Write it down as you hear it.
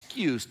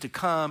excuse to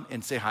come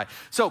and say hi.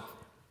 So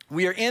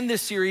we are in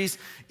this series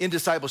in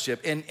discipleship.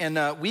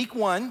 And week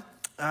one,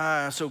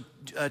 2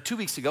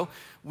 weeks ago,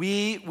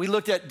 we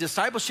looked at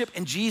discipleship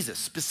and Jesus.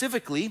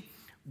 Specifically,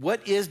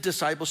 what is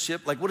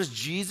discipleship? Like, what is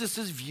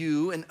Jesus's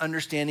view and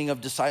understanding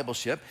of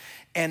discipleship?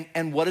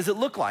 And what does it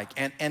look like?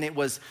 And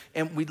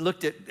we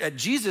looked at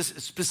Jesus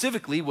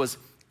specifically. It was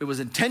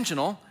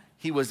intentional.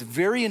 He was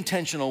very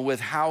intentional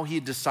with how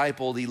he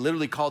discipled. He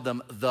literally called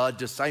them the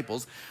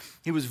disciples.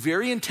 He was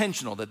very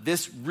intentional that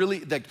this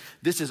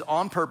is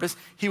on purpose.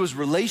 He was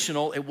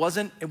relational. It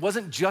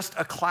wasn't just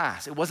a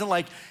class. It wasn't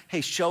like,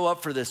 hey, show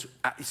up for this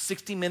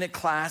 60-minute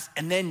class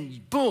and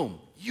then boom,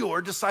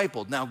 you're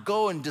discipled. Now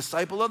go and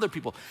disciple other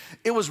people.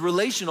 It was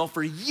relational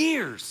for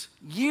years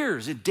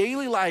in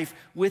daily life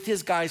with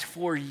his guys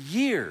for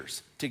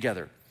years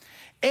together.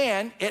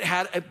 And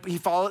he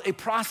followed a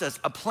process,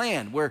 a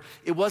plan where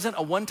it wasn't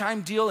a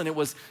one-time deal, and it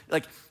was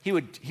like he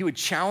would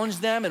challenge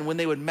them, and when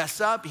they would mess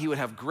up, he would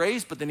have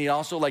grace, but then he'd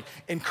also like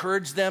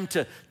encourage them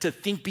to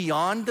think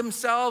beyond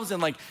themselves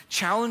and like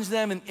challenge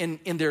them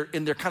in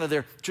their kind of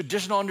their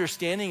traditional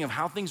understanding of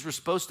how things were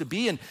supposed to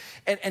be.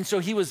 And so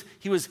he was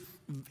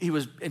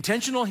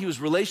intentional, he was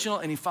relational,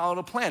 and he followed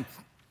a plan.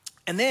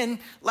 And then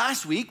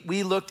last week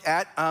we looked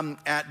at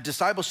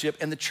discipleship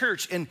and the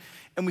church, and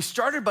we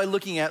started by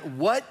looking at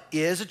what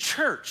is a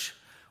church,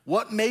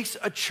 what makes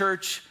a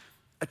church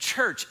a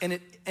church, and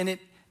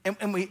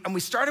we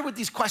started with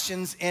these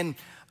questions, and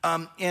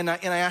I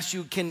asked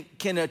you,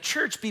 can a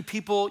church be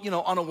people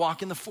on a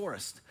walk in the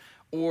forest,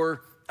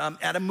 or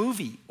at a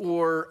movie,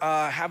 or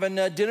having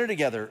a dinner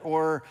together,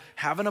 or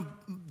having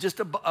just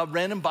a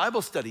random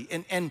Bible study,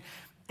 and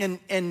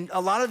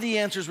a lot of the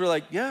answers were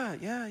like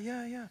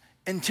yeah.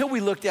 Until we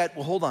looked at,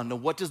 well, hold on, now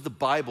what does the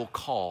Bible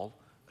call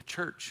a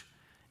church?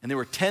 And there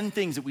were 10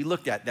 things that we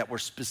looked at that were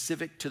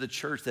specific to the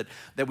church that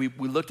we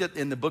looked at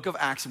in the book of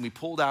Acts, and we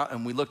pulled out,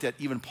 and we looked at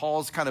even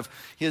Paul's kind of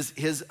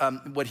his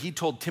what he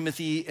told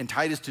Timothy and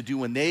Titus to do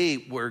when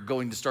they were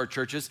going to start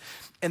churches.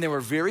 And there were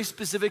very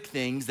specific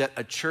things that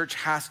a church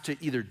has to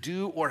either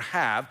do or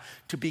have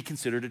to be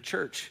considered a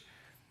church.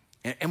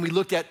 And we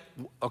looked at,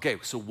 okay,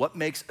 so what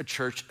makes a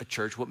church a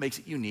church? What makes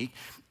it unique?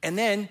 And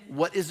then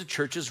what is the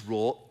church's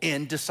role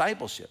in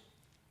discipleship?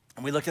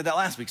 And we looked at that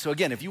last week. So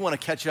again, if you want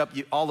to catch up,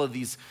 all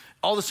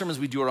the sermons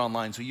we do are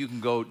online, so you can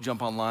go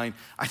jump online.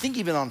 I think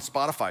even on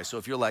Spotify. So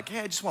if you're like,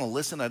 hey, I just want to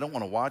listen, I don't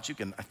want to watch, you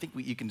can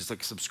just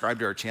like subscribe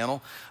to our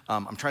channel.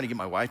 I'm trying to get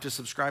my wife to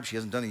subscribe. She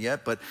hasn't done it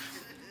yet, but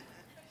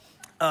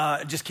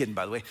just kidding,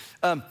 by the way.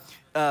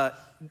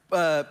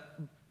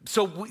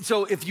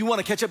 So if you want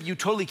to catch up, you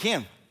totally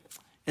can.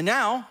 And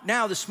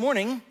now this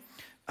morning,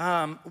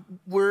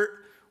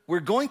 we're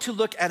going to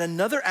look at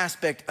another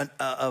aspect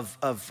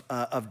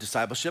of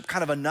discipleship,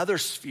 kind of another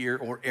sphere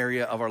or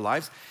area of our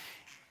lives.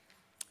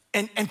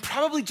 And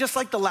probably just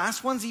like the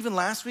last ones, even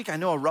last week, I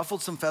know I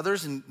ruffled some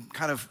feathers and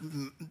kind of,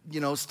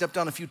 stepped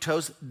on a few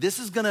toes. This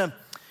is gonna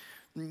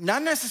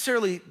not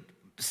necessarily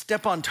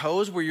step on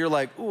toes where you're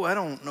like, ooh, I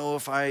don't know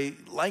if I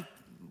like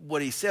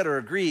what he said or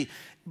agree,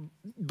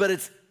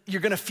 but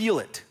you're gonna feel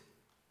it.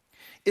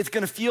 It's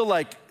gonna feel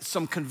like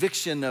some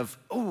conviction of,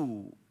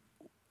 ooh,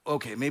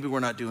 okay, maybe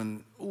we're not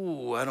doing,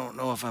 ooh, I don't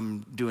know if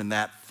I'm doing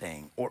that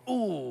thing, or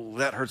ooh,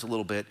 that hurts a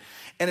little bit.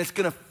 And it's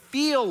gonna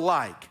feel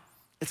like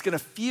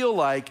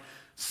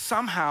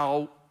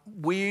somehow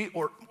we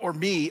or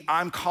me,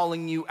 I'm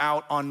calling you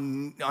out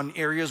on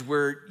areas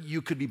where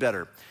you could be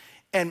better.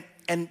 And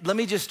let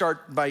me just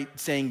start by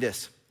saying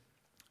this.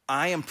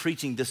 I am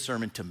preaching this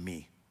sermon to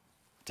me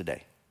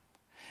today.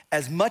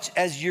 As much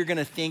as you're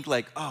gonna think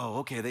like, oh,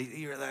 okay,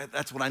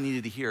 that's what I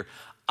needed to hear,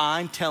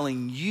 I'm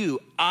telling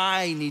you,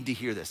 I need to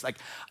hear this. Like,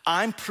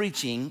 I'm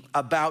preaching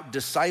about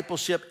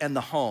discipleship and the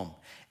home,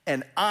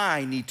 and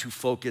I need to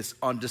focus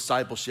on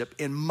discipleship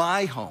in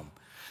my home.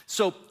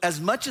 So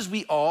as much as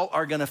we all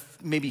are gonna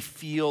maybe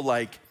feel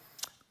like,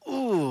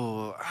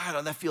 ooh,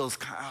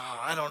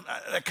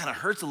 that kind of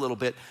hurts a little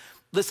bit.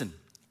 Listen,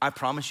 I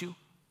promise you,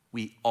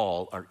 we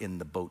all are in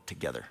the boat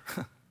together.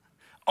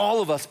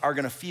 All of us are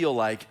gonna feel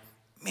like,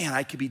 man,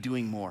 I could be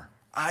doing more.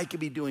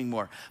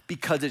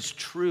 Because it's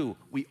true.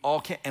 We all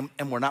can,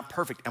 and we're not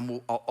perfect.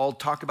 And I'll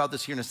talk about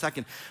this here in a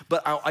second.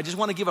 But I just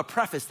want to give a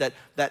preface that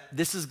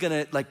this is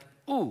gonna like,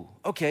 ooh,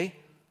 okay,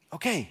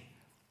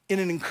 in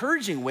an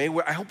encouraging way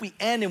where I hope we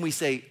end and we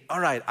say, all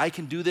right, I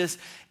can do this,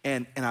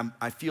 and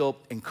I feel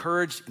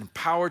encouraged and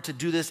empowered to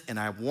do this, and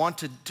I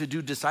want to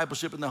do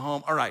discipleship in the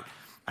home. All right,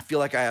 I feel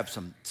like I have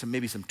some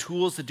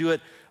tools to do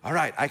it. All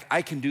right,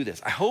 I can do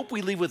this. I hope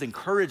we leave with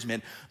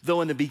encouragement,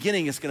 though in the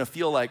beginning it's gonna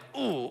feel like,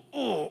 ooh,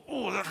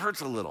 that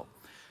hurts a little.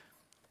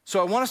 So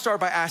I wanna start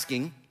by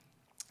asking,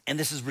 and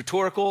this is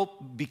rhetorical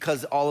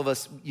because all of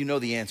us, you know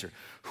the answer.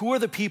 Who are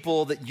the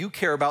people that you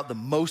care about the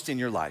most in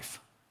your life?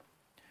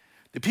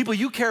 The people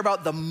you care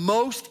about the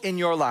most in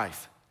your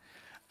life.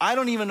 I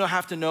don't even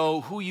have to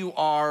know who you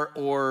are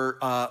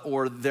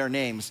or their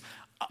names,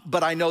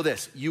 but I know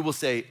this. You will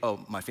say,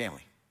 oh, my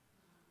family.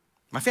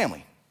 My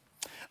family.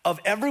 Of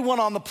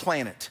everyone on the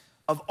planet,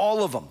 of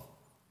all of them,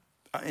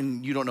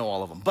 and you don't know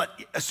all of them, but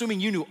assuming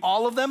you knew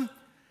all of them,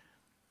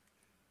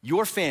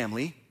 your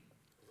family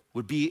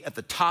would be at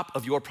the top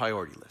of your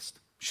priority list.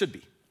 Should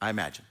be, I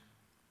imagine.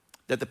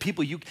 That the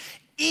people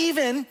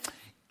even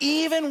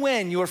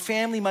when your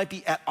family might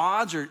be at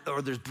odds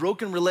or there's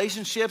broken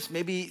relationships,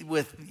 maybe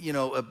with,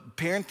 a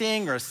parent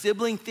thing or a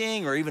sibling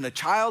thing or even a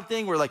child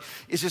thing where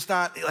it's just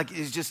not,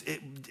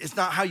 it's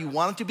not how you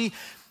want it to be.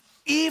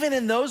 Even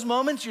in those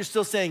moments, you're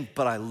still saying,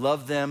 but I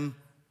love them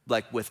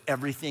with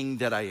everything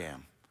that I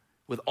am,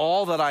 with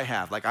all that I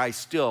have.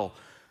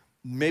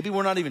 Maybe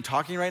we're not even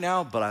talking right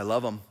now, but I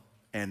love them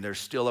and they're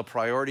still a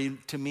priority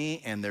to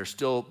me and they're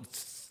still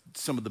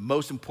some of the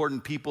most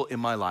important people in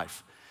my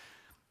life.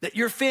 That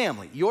your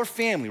family,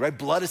 right?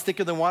 Blood is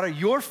thicker than water.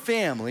 Your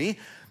family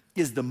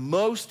is the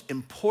most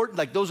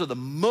important, those are the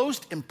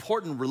most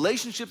important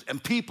relationships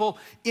and people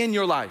in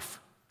your life.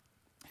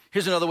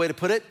 Here's another way to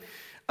put it.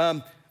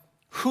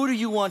 Who do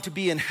you want to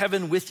be in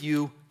heaven with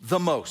you the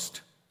most?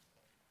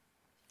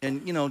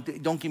 And,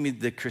 don't give me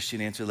the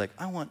Christian answer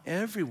I want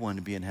everyone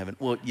to be in heaven.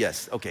 Well,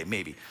 yes, okay,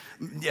 maybe.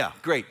 Yeah,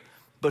 great.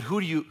 But who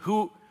do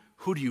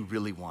you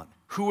really want?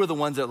 Who are the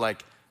ones that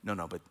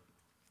no, but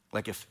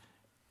if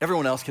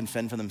everyone else can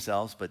fend for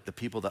themselves, but the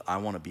people that I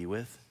want to be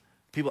with,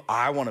 people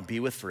I want to be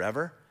with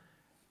forever,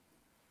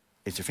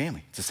 it's your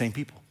family. It's the same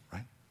people,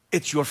 right?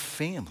 It's your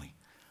family,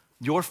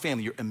 your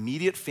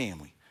immediate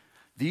family.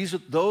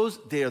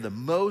 They are the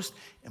most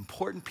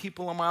important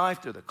people in my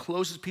life. They're the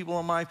closest people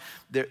in my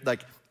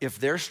life. If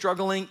they're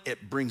struggling,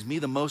 it brings me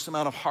the most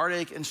amount of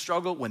heartache and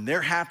struggle. When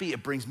they're happy,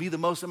 it brings me the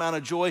most amount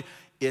of joy.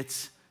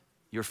 It's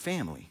your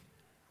family.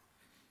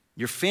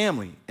 Your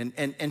family.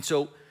 And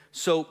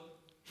so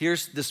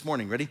here's this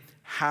morning, ready?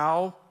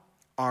 How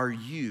are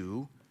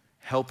you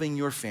helping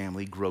your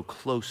family grow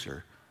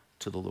closer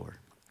to the Lord?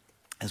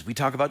 As we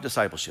talk about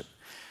discipleship,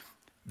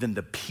 then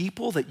the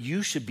people that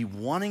you should be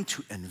wanting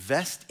to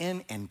invest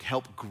in and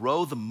help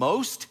grow the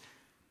most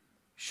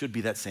should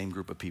be that same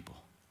group of people,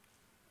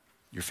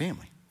 your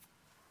family.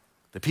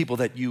 The people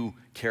that you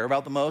care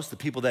about the most, the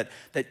people that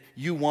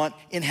you want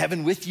in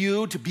heaven with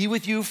you, to be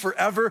with you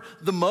forever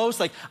the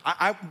most.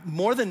 I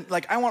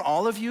want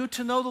all of you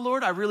to know the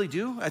Lord. I really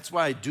do. That's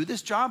why I do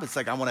this job. It's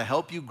I want to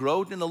help you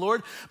grow in the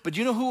Lord. But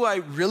you know who I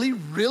really,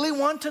 really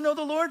want to know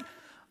the Lord?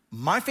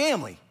 My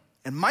family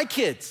and my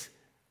kids.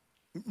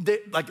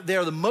 They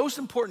are the most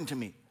important to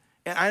me.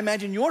 And I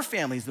imagine your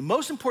family is the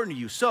most important to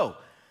you. So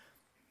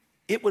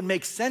it would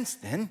make sense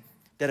then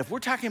that if we're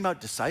talking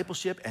about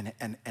discipleship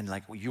and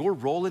your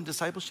role in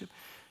discipleship,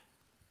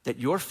 that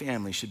your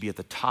family should be at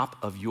the top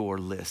of your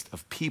list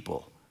of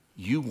people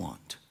you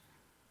want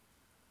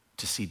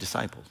to see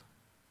discipled,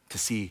 to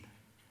see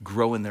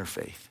grow in their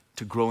faith,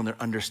 to grow in their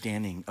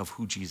understanding of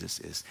who Jesus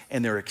is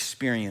and their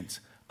experience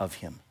of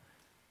him.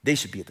 They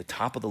should be at the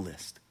top of the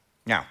list.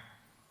 Now,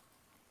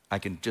 I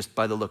can just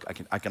by the look,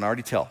 I can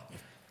already tell.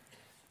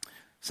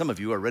 Some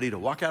of you are ready to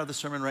walk out of the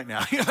sermon right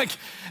now. You're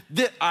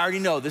I already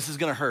know this is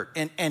going to hurt.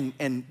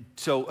 And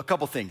so a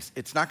couple things.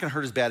 It's not going to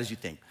hurt as bad as you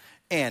think.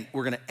 And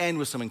we're going to end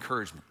with some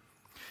encouragement.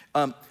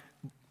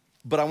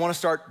 But I want to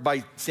start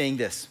by saying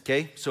this,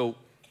 okay? So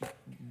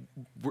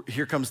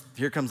here comes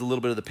a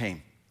little bit of the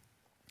pain.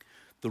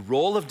 The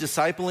role of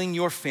discipling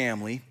your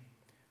family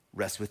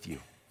rests with you,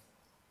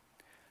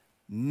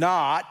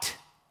 not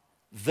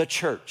the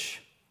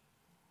church.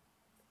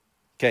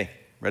 Okay,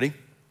 ready?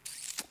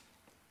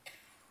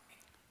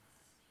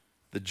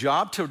 The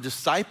job to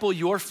disciple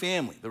your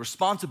family, the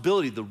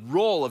responsibility, the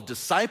role of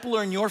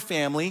discipler in your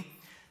family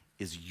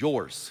is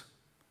yours.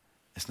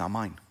 It's not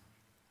mine.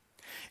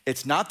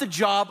 It's not the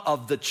job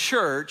of the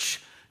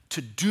church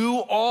to do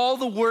all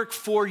the work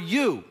for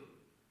you.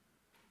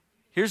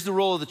 Here's the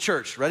role of the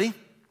church. Ready?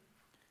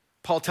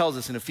 Paul tells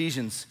us in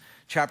Ephesians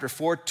chapter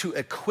 4 to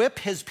equip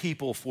his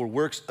people for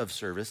works of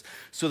service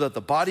so that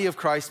the body of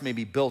Christ may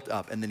be built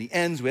up. And then he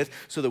ends with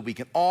so that we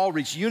can all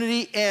reach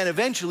unity and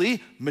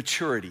eventually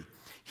maturity.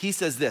 He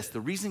says this,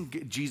 the reason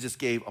Jesus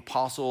gave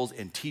apostles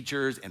and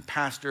teachers and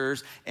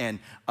pastors and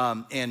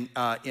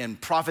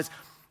prophets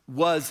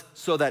was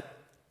so that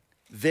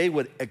they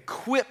would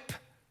equip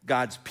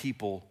God's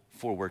people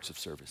for works of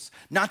service.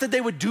 Not that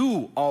they would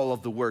do all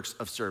of the works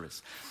of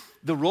service.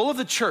 The role of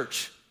the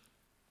church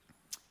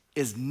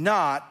is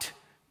not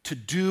to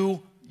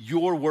do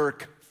your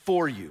work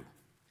for you.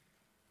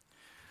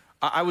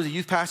 I was a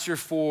youth pastor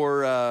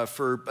for a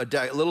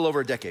little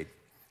over a decade.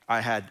 I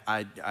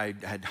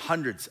had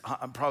hundreds,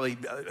 probably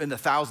in the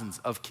thousands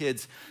of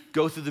kids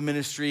go through the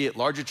ministry at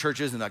larger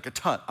churches and a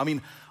ton. I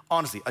mean,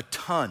 honestly, a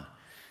ton.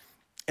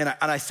 And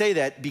I say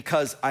that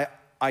because I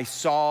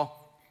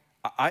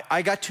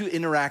got to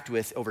interact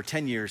with, over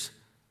 10 years,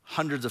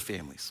 hundreds of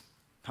families.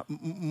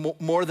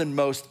 More than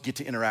most get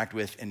to interact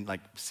with and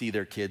see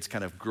their kids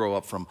kind of grow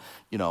up from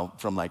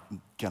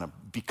kind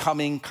of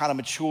becoming kind of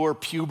mature,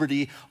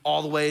 puberty,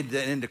 all the way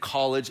into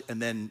college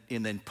and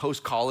then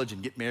post-college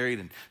and get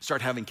married and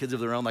start having kids of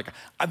their own.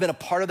 I've been a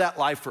part of that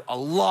life for a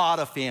lot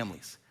of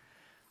families.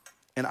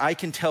 And I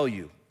can tell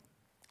you,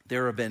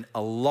 there have been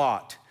a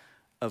lot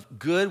of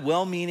good,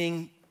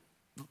 well-meaning,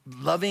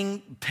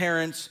 loving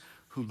parents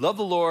who love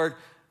the Lord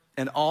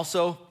and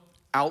also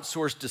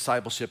outsource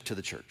discipleship to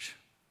the church.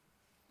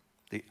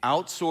 They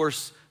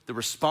outsource the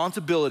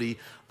responsibility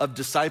of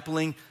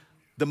discipling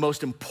the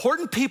most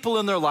important people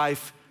in their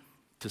life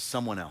to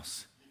someone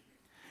else.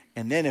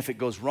 And then if it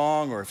goes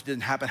wrong or if it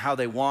didn't happen how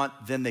they want,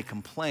 then they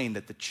complain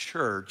that the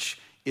church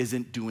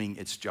isn't doing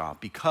its job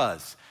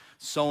because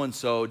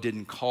so-and-so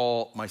didn't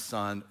call my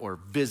son or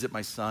visit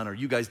my son, or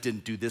you guys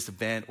didn't do this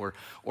event, or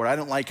I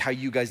don't like how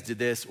you guys did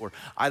this, or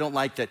I don't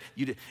like that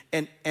you did.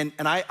 And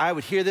I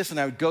would hear this and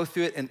I would go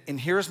through it, and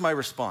here's my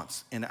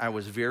response. And I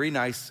was very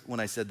nice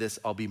when I said this.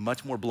 I'll be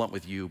much more blunt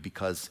with you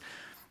because,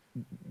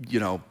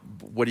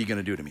 what are you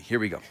gonna do to me? Here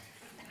we go.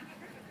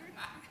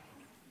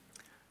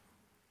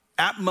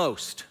 At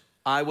most,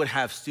 I would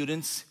have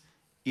students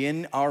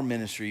in our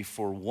ministry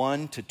for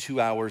 1 to 2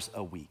 hours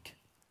a week.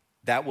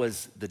 That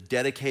was the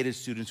dedicated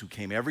students who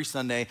came every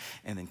Sunday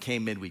and then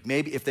came midweek.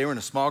 Maybe if they were in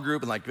a small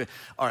group and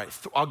all right,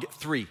 I'll get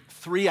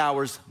 3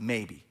 hours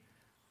maybe.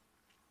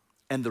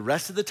 And the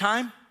rest of the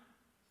time,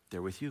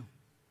 they're with you.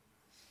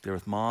 They're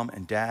with mom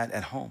and dad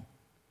at home.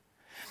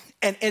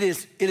 And it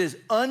is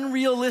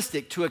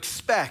unrealistic to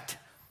expect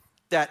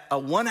that a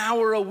 1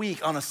 hour a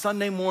week on a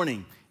Sunday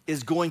morning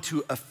is going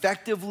to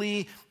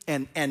effectively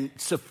and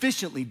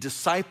sufficiently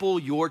disciple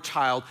your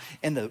child.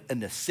 And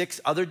the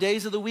 6 other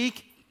days of the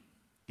week,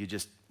 you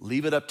just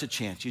leave it up to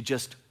chance. You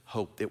just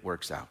hope it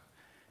works out.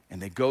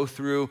 And they go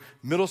through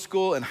middle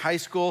school and high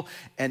school,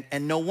 and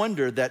no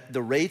wonder that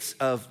the rates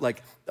of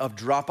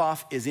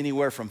drop-off is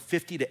anywhere from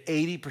 50 to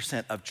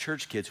 80% of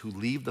church kids who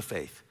leave the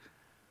faith.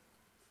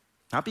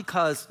 Not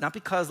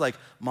because like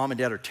mom and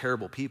dad are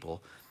terrible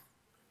people,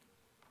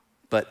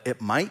 but it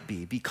might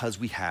be because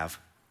we have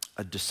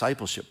a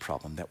discipleship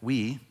problem that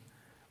we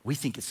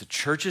think it's the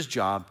church's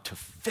job to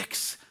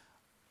fix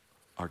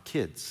our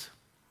kids.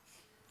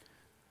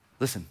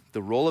 Listen,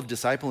 the role of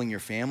discipling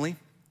your family,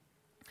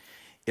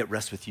 it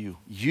rests with you.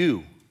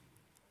 You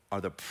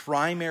are the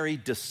primary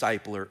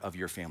discipler of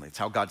your family. It's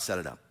how God set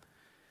it up.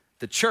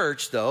 The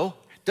church, though,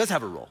 does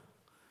have a role.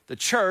 The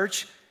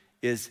church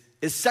is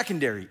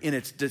secondary in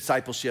its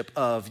discipleship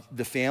of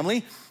the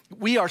family.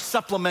 We are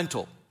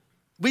supplemental.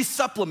 We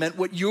supplement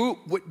what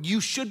you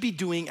should be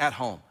doing at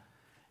home.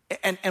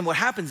 And what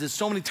happens is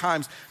so many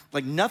times,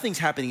 nothing's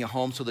happening at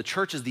home, so the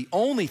church is the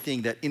only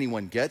thing that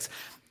anyone gets.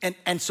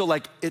 And so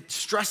it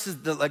stresses,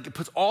 it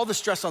puts all the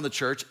stress on the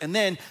church, and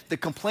then the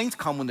complaints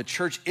come when the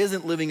church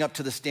isn't living up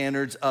to the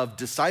standards of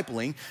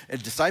discipling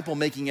and disciple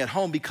making at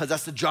home, because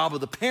that's the job of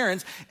the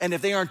parents. And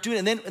if they aren't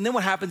doing it, and then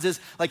what happens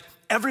is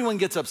everyone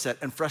gets upset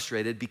and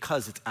frustrated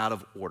because it's out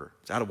of order,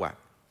 it's out of whack.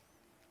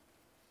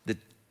 That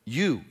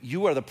you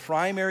are the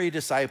primary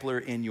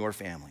discipler in your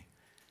family,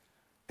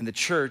 and the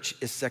church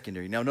is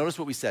secondary. Now notice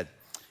what we said: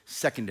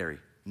 secondary,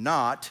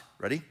 not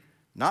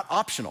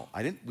optional.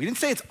 We didn't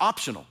say it's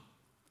optional.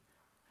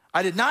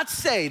 I did not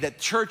say that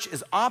church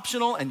is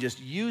optional and just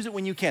use it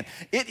when you can.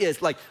 It is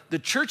the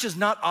church is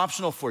not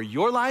optional for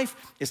your life.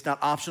 It's not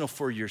optional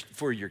for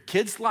your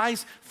kids'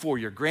 lives, for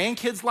your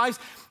grandkids' lives.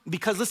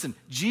 Because listen,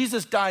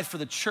 Jesus died for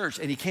the church,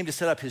 and he came to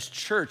set up his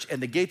church, and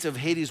the gates of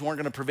Hades weren't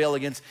going to prevail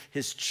against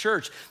his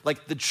church.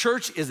 The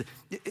church is,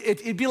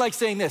 it'd be like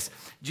saying this: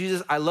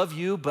 Jesus, I love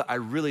you, but I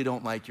really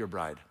don't like your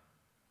bride.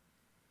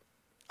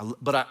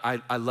 But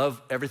I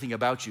love everything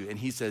about you. And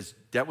he says,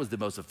 that was the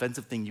most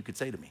offensive thing you could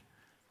say to me.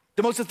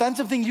 The most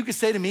offensive thing you could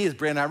say to me is,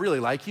 Brandon, I really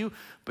like you,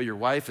 but your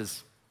wife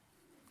is,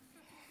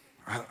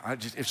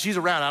 if she's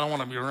around, I don't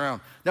want to be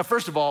around. Now,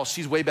 first of all,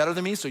 she's way better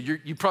than me, so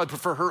you probably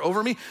prefer her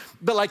over me.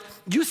 But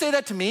you say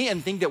that to me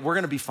and think that we're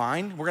going to be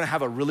fine. We're going to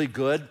have a really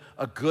good,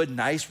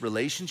 nice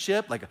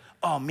relationship.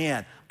 Oh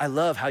man, I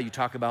love how you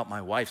talk about my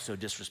wife so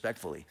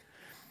disrespectfully.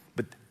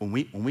 But when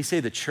we say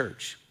the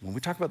church, when we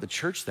talk about the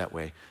church that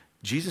way,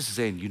 Jesus is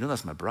saying,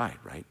 that's my bride,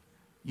 right?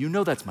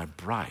 That's my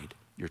bride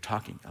you're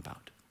talking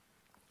about.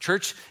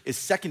 Church is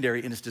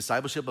secondary in its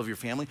discipleship of your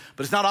family,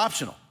 but it's not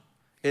optional.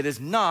 It is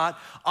not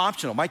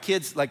optional. My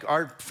kids,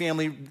 our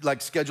family,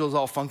 schedule is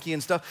all funky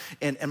and stuff.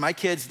 And my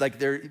kids,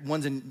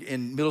 one's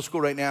in middle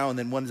school right now, and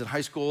then one's in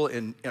high school,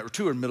 or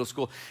 2 are in middle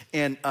school.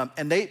 And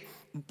they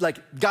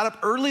got up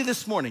early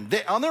this morning.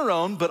 They on their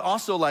own, but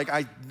also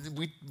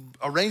we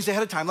arranged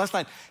ahead of time last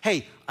night.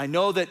 Hey, I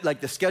know that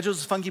the schedule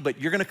is funky,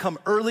 but you're gonna come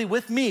early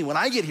with me when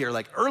I get here,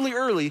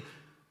 early,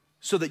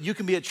 so that you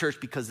can be at church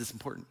because it's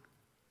important.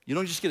 You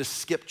don't just get to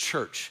skip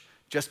church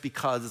just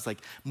because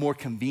it's more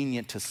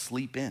convenient to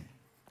sleep in.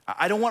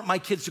 I don't want my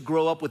kids to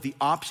grow up with the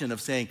option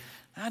of saying,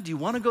 do you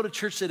want to go to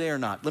church today or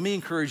not? Let me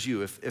encourage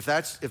you, if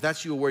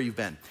that's you or where you've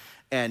been,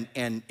 and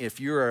if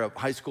you're a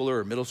high schooler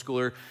or middle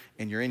schooler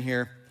and you're in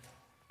here,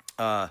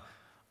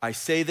 I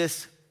say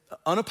this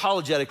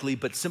unapologetically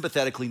but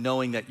sympathetically,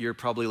 knowing that you're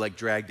probably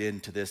dragged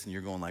into this and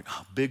you're going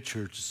big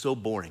church is so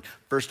boring.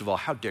 First of all,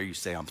 how dare you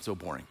say I'm so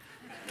boring,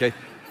 okay?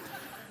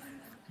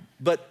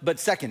 But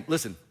second,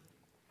 listen,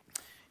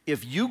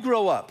 if you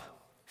grow up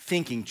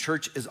thinking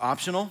church is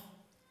optional,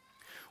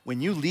 when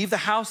you leave the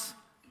house,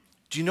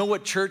 do you know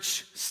what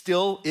church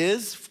still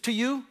is to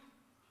you?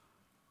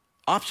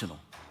 Optional.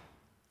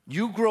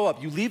 You grow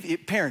up,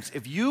 parents,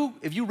 if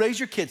you raise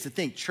your kids to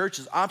think church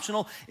is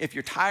optional, if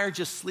you're tired,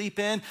 just sleep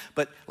in,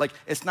 but like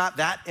it's not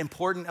that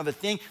important of a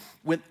thing,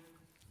 when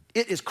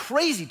it is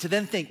crazy to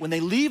then think when they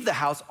leave the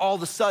house, all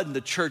of a sudden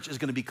the church is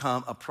gonna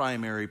become a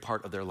primary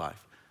part of their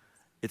life.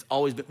 It's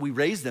always been, we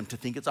raise them to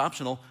think it's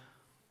optional.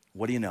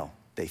 What do you know?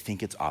 They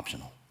think it's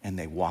optional and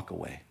they walk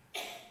away.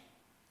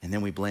 And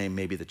then we blame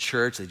maybe the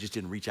church, they just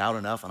didn't reach out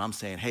enough, and I'm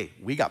saying, hey,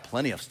 we got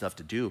plenty of stuff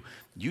to do.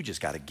 You just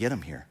gotta get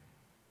them here.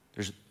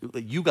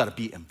 You got to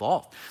be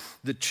involved.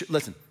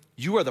 Listen,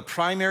 you are the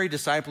primary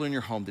discipler in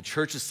your home. The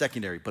church is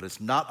secondary, but it's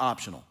not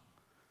optional.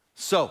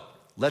 So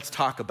let's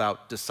talk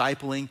about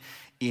discipling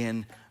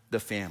in the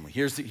family.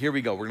 Here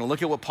we go. We're going to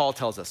look at what Paul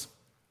tells us.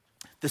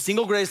 The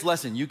single greatest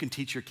lesson you can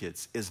teach your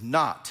kids is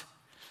not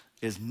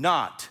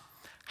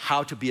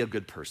how to be a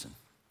good person.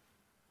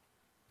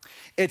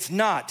 It's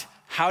not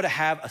how to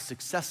have a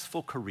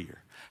successful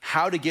career,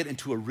 how to get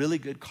into a really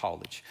good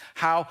college,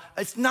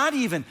 it's not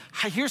even,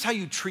 here's how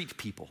you treat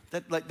people.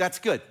 That's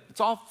good. It's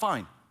all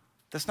fine.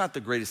 That's not the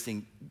greatest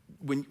thing.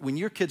 When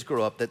your kids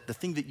grow up, the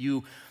thing that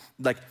you,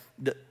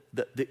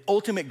 the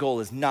ultimate goal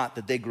is not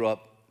that they grow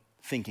up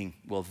thinking,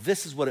 well,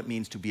 this is what it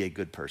means to be a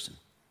good person.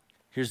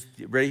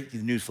 Ready?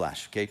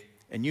 Newsflash, okay?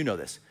 And you know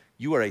this.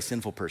 You are a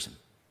sinful person.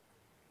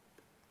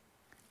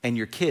 And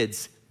your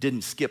kids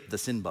didn't skip the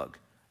sin bug.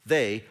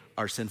 They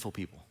are sinful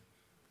people.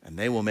 And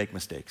they will make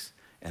mistakes.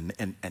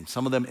 And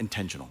some of them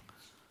intentional.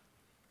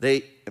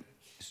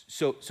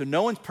 So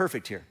no one's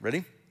perfect here.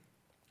 Ready?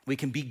 We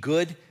can be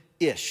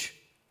good-ish,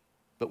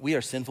 but we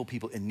are sinful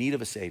people in need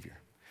of a Savior.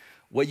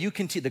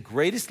 The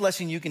greatest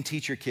lesson you can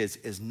teach your kids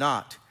is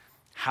not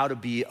how to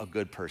be a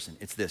good person.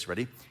 It's this,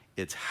 ready?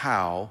 It's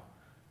how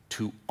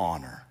to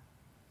honor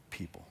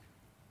people.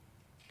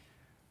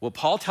 What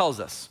Paul tells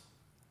us,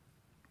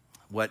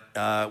 what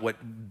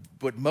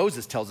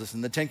Moses tells us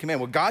in the Ten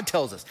Commandments, what God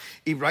tells us,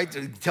 he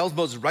tells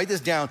Moses, write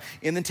this down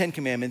in the Ten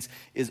Commandments,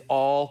 is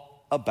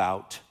all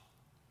about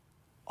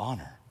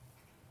honor.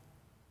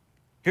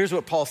 Here's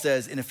what Paul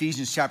says in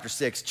Ephesians chapter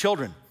 6,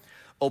 children,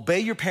 obey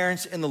your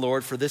parents in the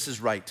Lord, for this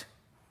is right.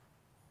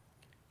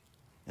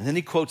 And then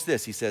he quotes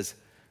this, he says,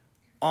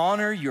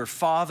 honor your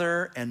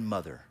father and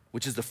mother,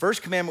 which is the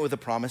first commandment with a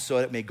promise, so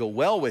that it may go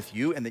well with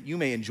you and that you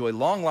may enjoy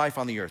long life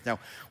on the earth. Now,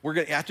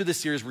 after this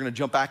series, we're gonna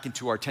jump back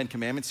into our 10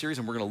 Commandments series,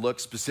 and we're gonna look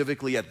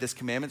specifically at this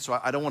commandment. So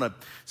I don't wanna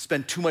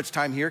spend too much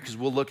time here, because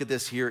we'll look at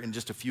this here in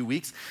just a few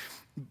weeks.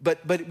 But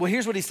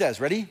here's what he says,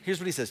 ready? Here's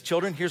what he says,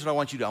 children, here's what I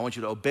want you to do. I want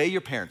you to obey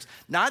your parents.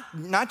 Not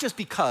just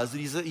because,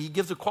 he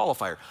gives a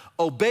qualifier.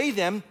 Obey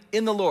them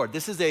in the Lord.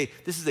 This is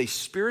a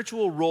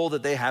spiritual role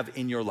that they have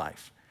in your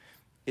life.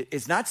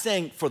 It's not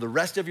saying for the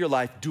rest of your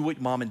life, do what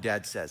mom and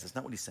dad says. That's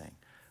not what he's saying.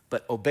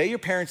 But obey your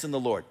parents in the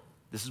Lord.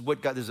 This is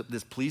what God,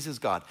 this pleases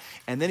God.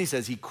 And then he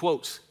says, he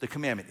quotes the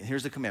commandment. And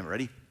here's the commandment,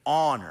 ready?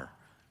 Honor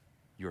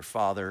your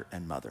father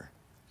and mother.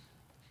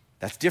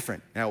 That's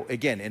different. Now,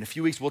 again, in a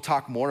few weeks, we'll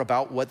talk more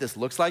about what this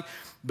looks like.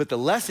 But the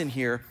lesson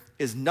here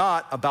is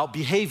not about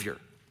behavior.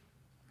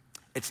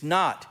 It's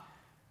not.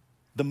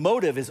 The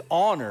motive is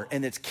honor,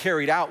 and it's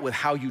carried out with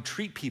how you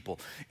treat people.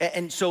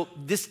 And so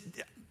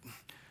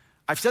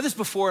I've said this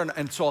before,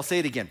 and so I'll say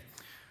it again.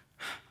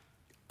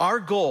 My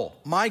goal,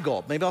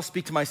 maybe I'll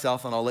speak to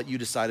myself and I'll let you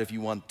decide if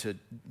you want to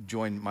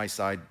join my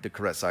side, the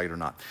correct side or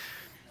not.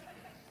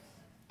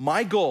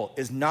 My goal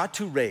is not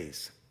to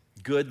raise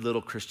good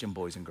little Christian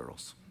boys and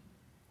girls.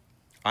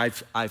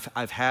 I've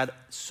had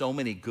so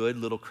many good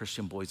little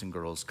Christian boys and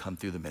girls come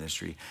through the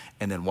ministry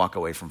and then walk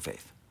away from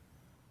faith.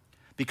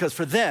 Because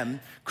for them,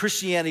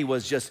 Christianity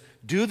was just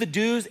do the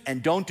do's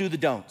and don't do the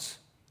don'ts.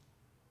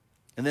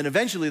 And then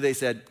eventually they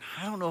said,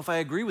 I don't know if I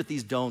agree with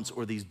these don'ts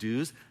or these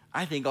do's.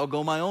 I think I'll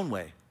go my own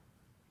way.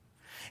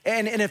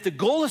 And if the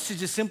goal is to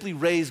just simply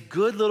raise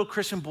good little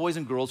Christian boys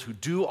and girls who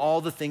do all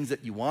the things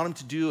that you want them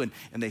to do, and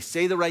they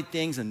say the right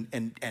things and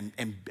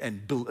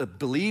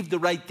believe the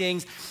right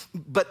things,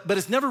 but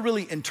it's never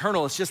really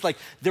internal. It's just like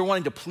they're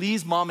wanting to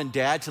please mom and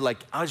dad to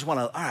I just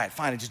want to, all right,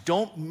 fine, just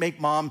don't make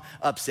mom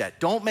upset.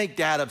 Don't make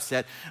dad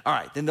upset. All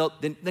right,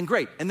 then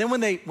great. And then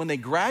when they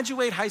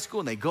graduate high school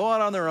and they go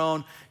out on their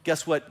own,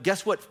 guess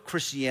what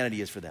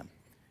Christianity is for them?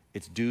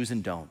 It's do's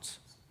and don'ts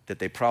that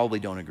they probably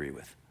don't agree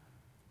with.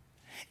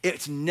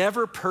 It's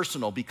never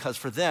personal, because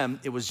for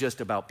them, it was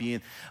just about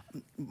being,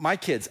 my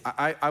kids,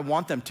 I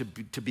want them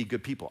to be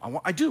good people.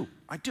 I do,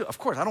 of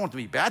course. I don't want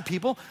them to be bad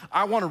people.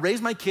 I want to raise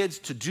my kids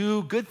to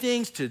do good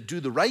things, to do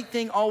the right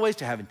thing always,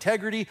 to have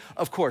integrity,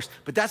 of course.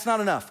 But that's not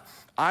enough.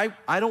 I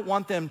don't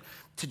want them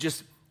to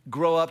just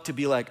grow up to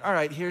be like, all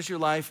right, here's your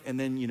life. And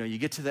then, you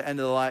get to the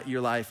end of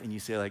your life and you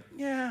say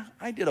yeah,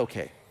 I did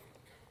okay.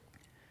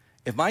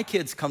 If my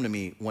kids come to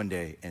me one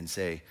day and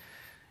say,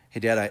 hey,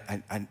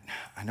 Dad,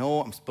 I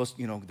know I'm supposed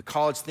to, the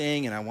college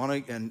thing, and I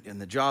want to, and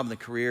the job and the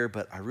career,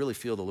 but I really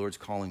feel the Lord's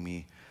calling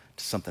me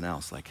to something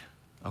else.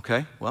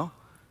 Okay, well,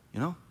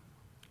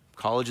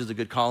 college is a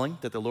good calling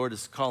that the Lord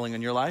is calling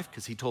on your life,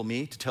 because he told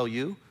me to tell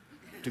you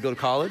to go to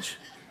college.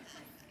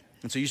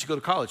 And so you should go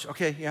to college.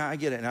 Okay, yeah, I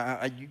get it.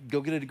 And you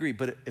go get a degree.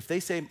 But if they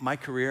say my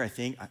career, I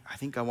think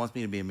God wants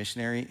me to be a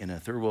missionary in a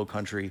third world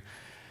country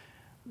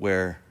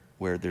where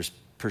there's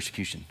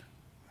persecution.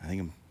 I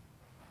think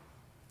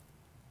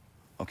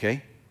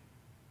okay.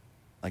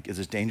 Like, is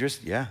this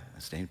dangerous? Yeah,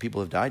 it's dangerous. People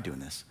have died doing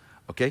this.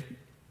 Okay,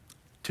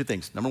 2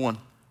 things. Number 1,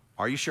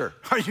 are you sure?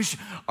 Are you sure?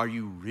 Are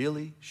you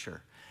really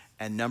sure?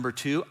 And number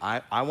 2,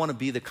 I want to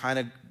be the kind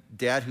of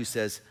dad who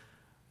says,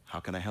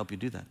 how can I help you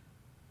do that?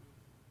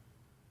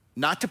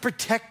 Not to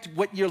protect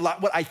what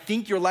I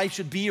think your life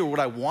should be or what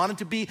I want it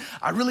to be.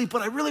 I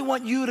really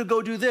want you to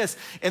go do this.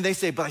 And they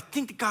say, but I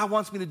think that God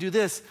wants me to do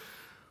this.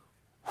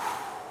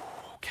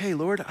 Okay,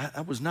 Lord,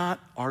 that was not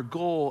our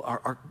goal.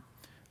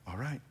 All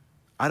right.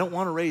 I don't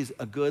want to raise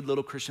a good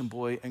little Christian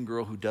boy and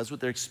girl who does what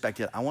they're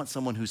expected. I want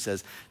someone who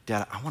says,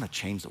 Dad, I want to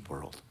change the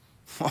world.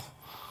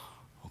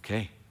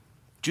 Okay.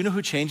 Do you know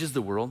who changes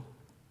the world?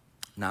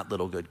 Not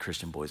little good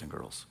Christian boys and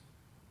girls.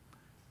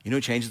 You know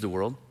who changes the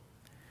world?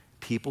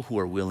 People who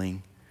are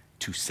willing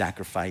to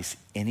sacrifice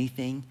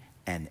anything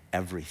and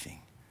everything.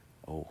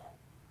 Oh.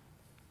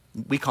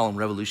 We call them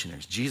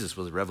revolutionaries. Jesus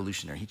was a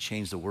revolutionary. He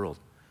changed the world,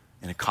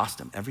 and it cost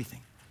him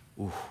everything.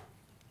 Ooh.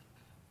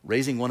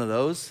 Raising one of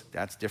those,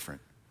 that's different.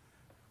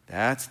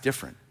 That's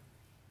different.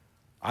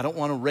 I don't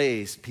want to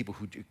raise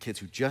kids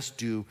who just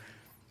do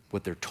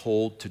what they're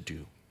told to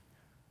do.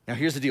 Now,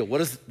 here's the deal.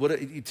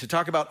 To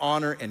talk about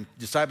honor and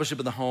discipleship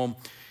in the home,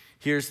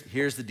 here's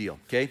the deal,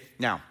 okay?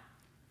 Now,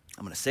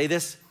 I'm going to say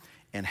this,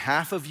 and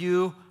half of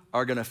you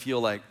are going to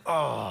feel like,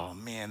 oh,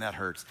 man, that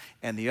hurts.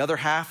 And the other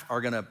half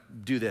are going to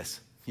do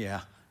this.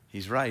 Yeah,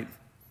 he's right.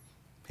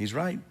 He's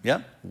right.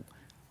 Yep.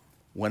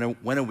 When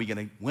are we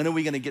going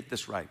to get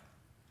this right?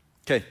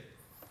 Okay.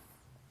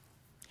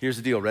 Here's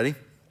the deal. Ready?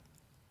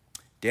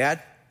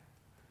 Dad,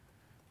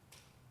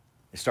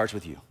 it starts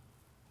with you.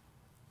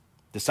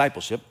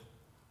 Discipleship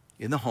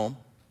in the home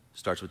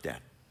starts with dad.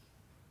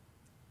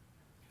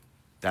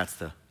 That's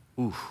the,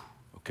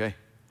 okay.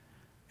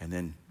 And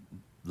then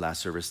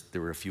last service,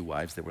 there were a few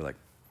wives that were like,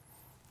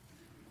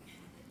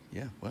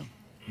 yeah, well,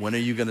 when are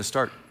you going to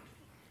start?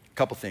 A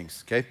couple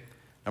things, okay?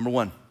 Number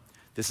 1,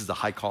 this is a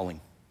high calling.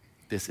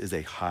 This is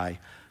a high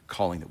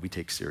calling that we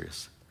take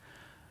serious.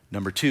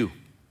 Number 2,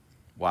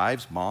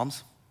 wives,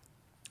 moms,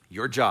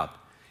 your job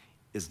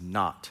is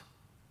not,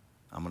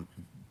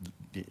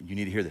 you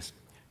need to hear this.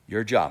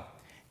 Your job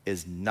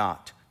is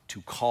not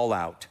to call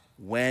out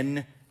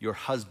when your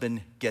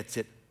husband gets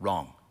it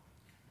wrong.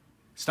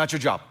 It's not your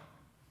job.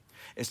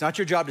 It's not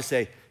your job to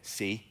say,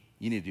 see,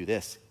 you need to do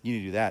this, you need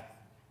to do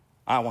that.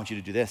 I want you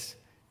to do this.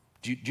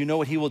 Do you know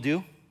what he will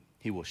do?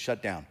 He will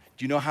shut down.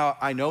 Do you know how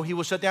I know he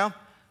will shut down?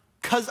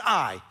 Because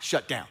I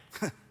shut down.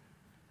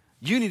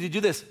 You need to do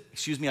this.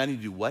 Excuse me, I need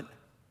to do what?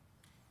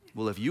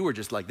 Well, if you were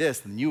just like this,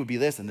 then you would be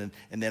this, and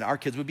then our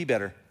kids would be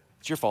better.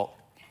 It's your fault.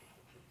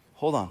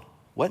 Hold on.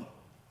 What?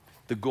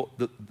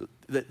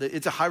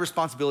 It's a high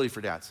responsibility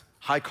for dads.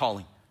 High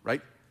calling,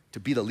 right? To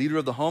be the leader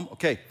of the home.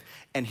 Okay.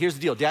 And here's the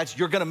deal. Dads,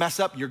 you're going to mess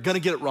up. You're going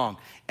to get it wrong.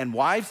 And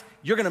wives,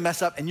 you're going to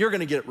mess up and you're going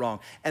to get it wrong.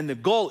 And the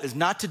goal is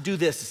not to do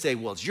this, to say,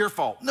 well, it's your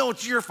fault. No,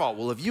 it's your fault.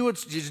 Well, if you would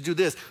do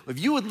this, if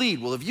you would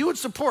lead, well, if you would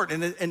support,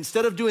 and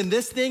instead of doing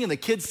this thing and the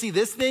kids see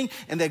this thing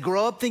and they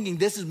grow up thinking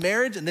this is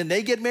marriage, and then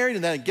they get married,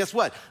 and then guess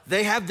what?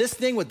 They have this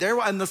thing with their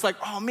wife, and it's like,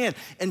 oh man.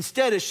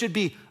 Instead, it should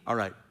be, all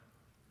right,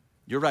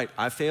 you're right.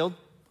 I failed.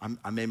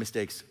 I made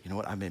mistakes. You know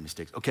what? I made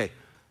mistakes. Okay,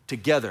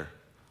 together,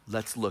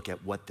 let's look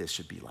at what this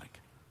should be like.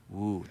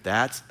 Ooh,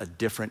 that's a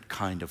different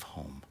kind of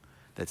home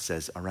that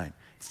says, all right,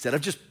 instead of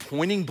just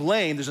pointing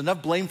blame, there's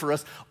enough blame for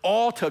us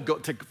all to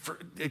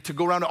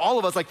go around to all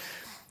of us like,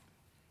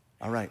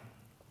 all right,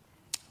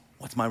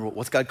 what's my role?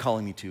 What's God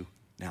calling me to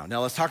now?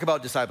 Now let's talk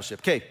about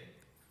discipleship. Okay,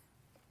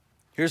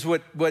 here's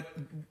what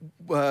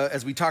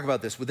as we talk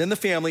about this, within the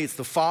family, it's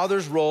the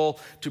father's role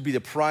to be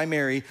the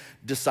primary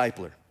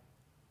discipler.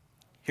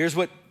 Here's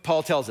what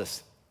Paul tells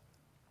us.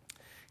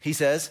 He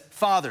says,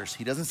 fathers,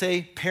 he doesn't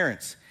say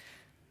parents.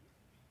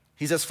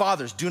 He says,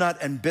 fathers, do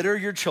not embitter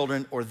your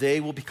children or they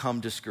will become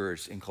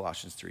discouraged in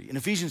Colossians 3. In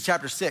Ephesians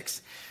chapter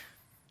 6,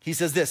 he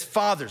says this,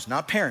 fathers,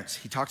 not parents.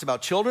 He talks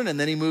about children and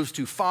then he moves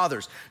to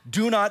fathers.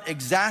 Do not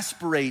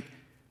exasperate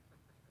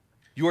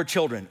your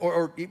children,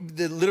 or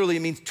literally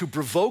it means to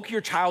provoke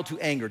your child to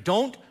anger.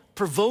 Don't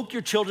provoke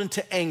your children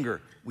to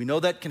anger. We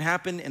know that can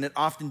happen, and it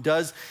often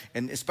does,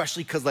 and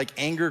especially because like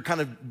anger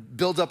kind of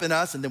builds up in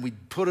us, and then we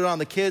put it on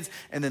the kids,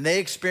 and then they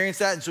experience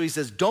that. And so he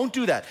says, don't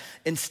do that.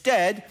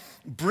 Instead,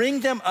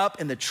 bring them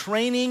up in the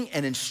training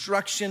and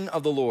instruction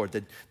of the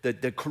Lord,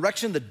 the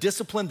correction, the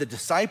discipline, the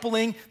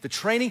discipling, the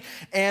training,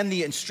 and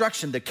the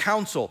instruction, the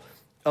counsel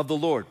of the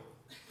Lord.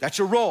 That's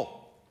your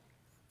role,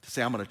 to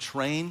say, I'm going to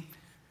train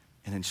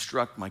and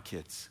instruct my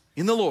kids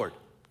in the Lord,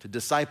 to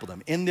disciple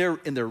them in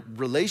their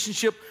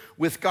relationship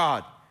with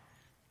God.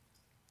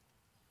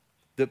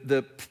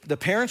 The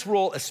parents'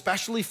 role,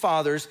 especially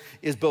fathers,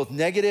 is both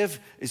negative.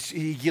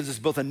 He gives us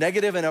both a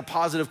negative and a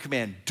positive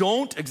command.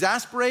 Don't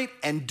exasperate,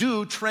 and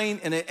do train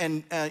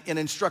and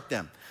instruct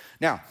them.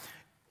 Now,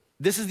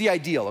 this is the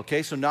ideal,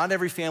 okay? So not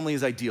every family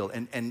is ideal.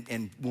 And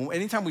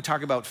anytime we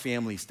talk about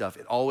family stuff,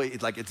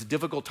 it's a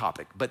difficult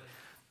topic. But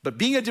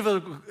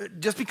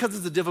just because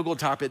it's a difficult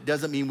topic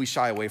doesn't mean we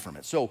shy away from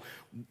it. So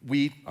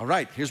all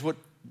right, here's what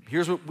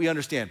we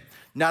understand.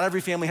 Not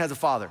every family has a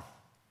father.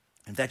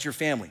 If that's your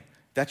family,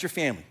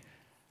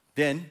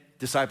 then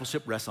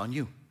discipleship rests on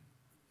you.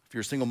 If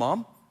you're a single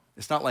mom,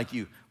 it's not like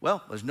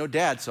there's no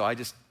dad, so I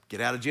just get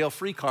out of jail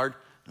free card.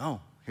 No,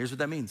 here's what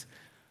that means.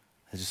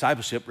 The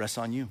discipleship rests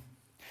on you.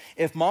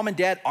 If mom and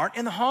dad aren't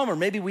in the home, or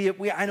maybe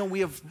I know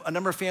we have a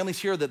number of families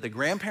here that the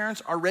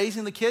grandparents are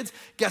raising the kids,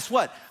 guess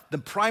what? The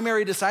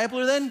primary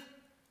discipler then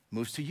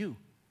moves to you.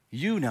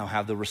 You now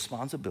have the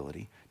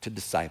responsibility to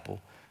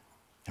disciple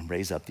and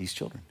raise up these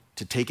children,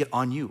 to take it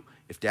on you.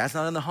 If dad's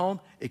not in the home,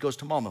 it goes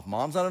to mom. If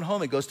mom's not at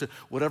home, it goes to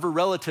whatever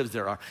relatives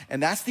there are.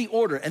 And that's the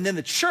order. And then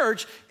the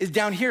church is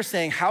down here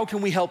saying, how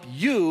can we help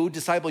you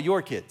disciple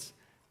your kids?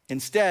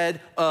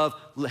 Instead of,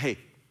 hey,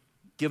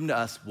 give them to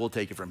us, we'll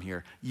take it from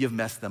here. You've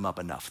messed them up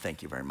enough.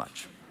 Thank you very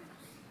much.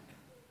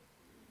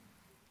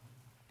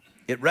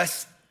 It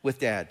rests with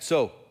dad.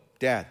 So,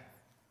 dad,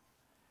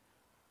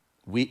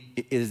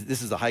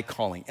 this is a high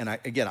calling. And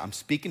I'm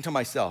speaking to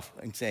myself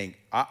and saying,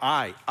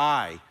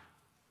 I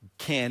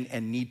can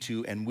and need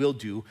to and will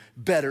do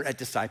better at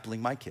discipling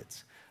my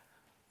kids.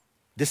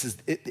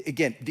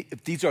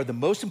 If these are the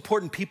most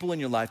important people in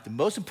your life, the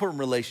most important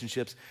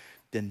relationships,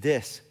 then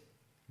this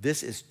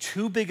is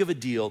too big of a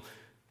deal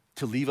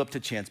to leave up to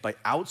chance by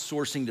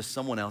outsourcing to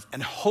someone else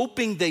and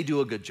hoping they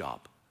do a good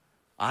job.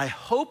 I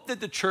hope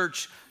that the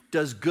church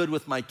does good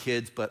with my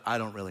kids, but I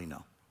don't really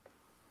know.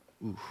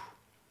 Ooh.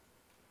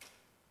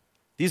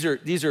 These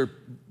are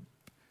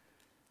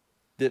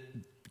the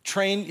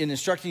train in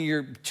instructing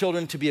your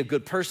children to be a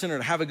good person or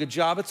to have a good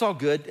job. It's all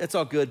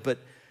good, but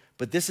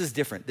this is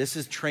different. This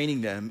is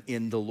training them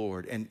in the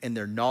Lord and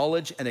their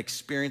knowledge and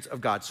experience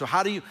of God. So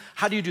how do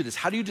you do this?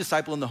 How do you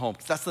disciple in the home?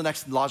 Because that's the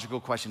next logical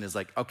question is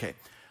like, okay,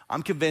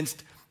 I'm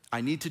convinced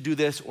I need to do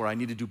this, or I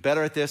need to do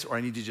better at this, or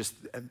I need to just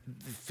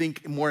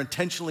think more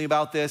intentionally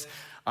about this.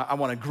 I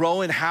want to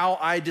grow in how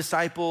I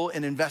disciple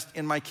and invest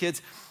in my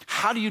kids.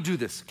 How do you do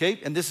this, okay?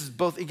 And this is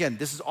both, again,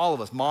 this is all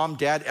of us, mom,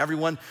 dad,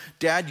 everyone.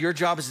 Dad, your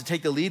job is to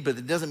take the lead, but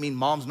it doesn't mean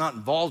mom's not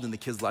involved in the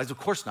kids' lives. Of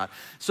course not.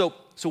 So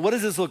what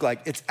does this look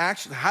like? It's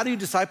actually, how do you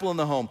disciple in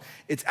the home?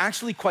 It's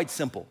actually quite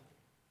simple.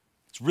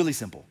 It's really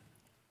simple.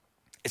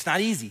 It's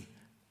not easy,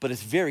 but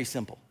it's very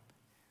simple.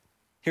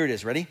 Here it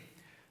is, ready?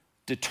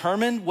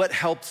 Determine what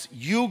helps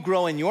you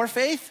grow in your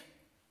faith,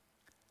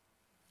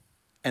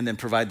 and then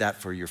provide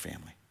that for your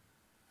family.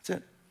 That's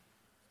it.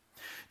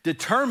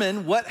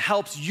 Determine what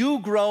helps you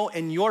grow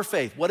in your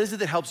faith. What is it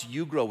that helps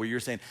you grow? Where you're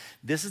saying,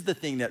 this is the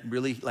thing that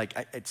really,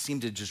 it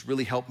seemed to just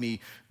really help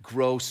me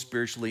grow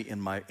spiritually in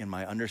my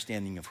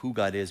understanding of who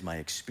God is, my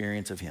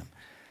experience of him.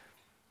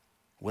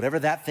 Whatever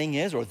that thing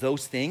is, or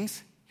those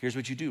things, here's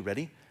what you do.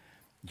 Ready?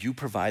 You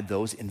provide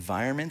those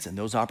environments and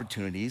those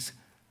opportunities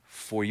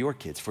for your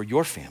kids, for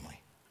your family.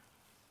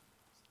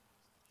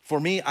 For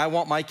me, I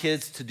want my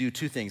kids to do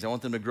two things. I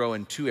want them to grow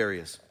in two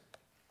areas.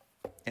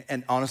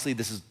 And honestly,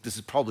 this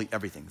is probably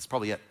everything. It's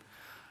probably it.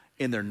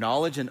 In their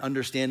knowledge and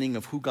understanding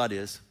of who God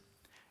is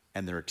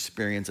and their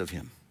experience of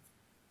him.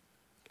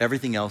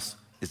 Everything else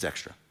is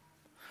extra.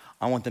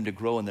 I want them to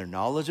grow in their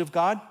knowledge of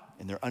God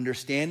and their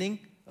understanding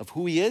of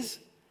who he is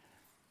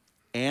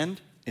and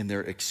in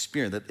their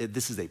experience. That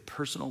this is a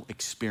personal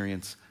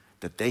experience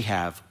that they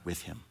have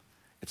with him.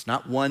 It's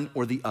not one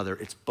or the other,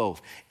 it's both.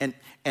 And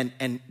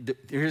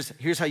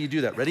here's how you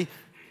do that. Ready?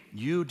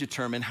 You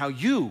determine how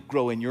you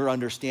grow in your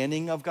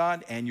understanding of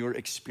God and your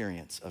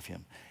experience of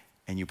him.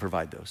 And you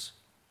provide those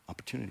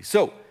opportunities.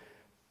 So,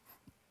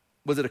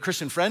 was it a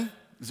Christian friend?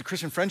 Was it a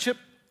Christian friendship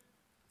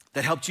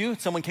that helped you?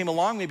 Someone came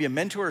along, maybe a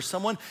mentor or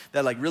someone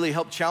that really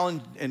helped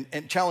challenge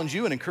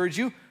you and encourage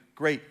you?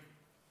 Great.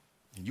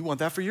 And you want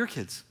that for your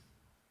kids.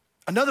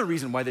 Another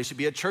reason why they should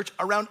be at church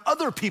around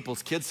other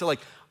people's kids. So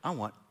I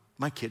want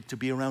my kid to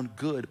be around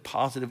good,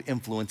 positive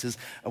influences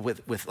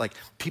with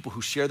people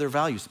who share their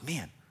values.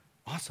 Man,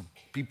 awesome.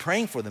 Be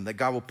praying for them that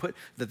God will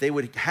that they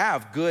would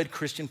have good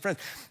Christian friends.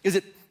 Was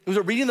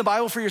it reading the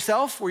Bible for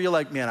yourself where you're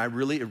like, man, it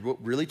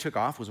really took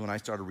off was when I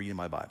started reading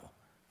my Bible.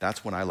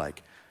 That's when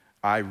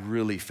I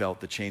really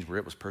felt the change where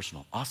it was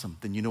personal. Awesome.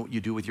 Then you know what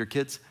you do with your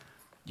kids?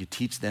 You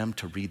teach them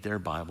to read their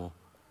Bible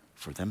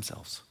for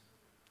themselves.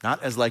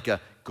 Not as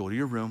go to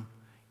your room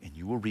and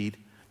you will read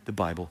the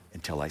Bible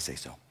until I say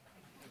so.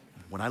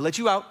 When I let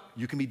you out,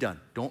 you can be done.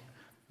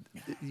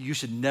 You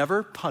should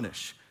never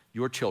punish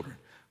your children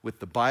with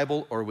the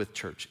Bible or with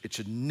church. It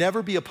should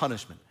never be a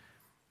punishment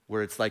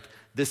where it's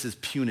this is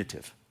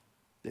punitive.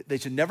 They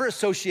should never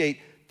associate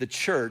the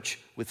church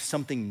with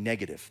something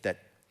negative, that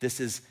this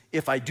is,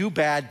 if I do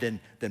bad,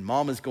 then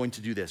mom is going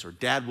to do this, or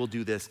dad will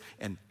do this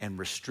and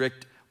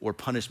restrict or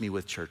punish me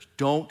with church.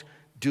 Don't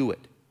do it.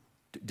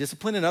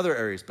 Discipline in other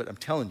areas, but I'm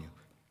telling you,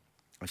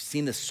 I've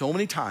seen this so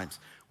many times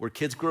where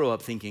kids grow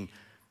up thinking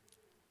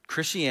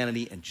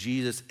Christianity and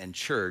Jesus and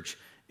church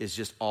is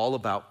just all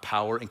about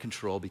power and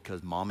control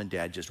because mom and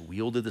dad just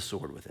wielded the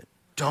sword with it.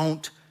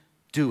 Don't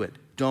do it.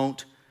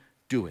 Don't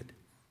do it.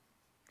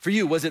 For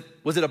you, was it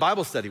a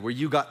Bible study where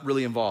you got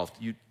really involved?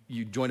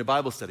 You joined a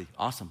Bible study.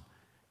 Awesome.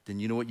 Then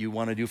you know what you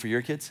want to do for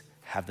your kids?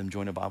 Have them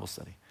join a Bible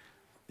study.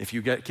 If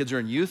you get kids are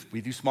in youth,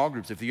 we do small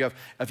groups. If you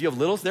have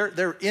littles,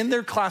 they're in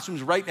their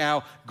classrooms right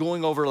now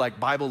going over like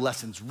Bible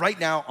lessons right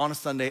now on a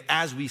Sunday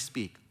as we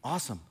speak.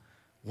 Awesome.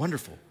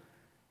 Wonderful.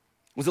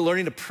 Was it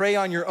learning to pray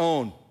on your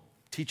own?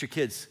 Teach your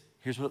kids.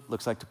 Here's what it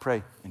looks like to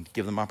pray, and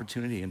give them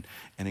opportunity and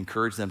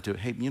encourage them to,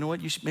 hey, you know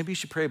what? Maybe you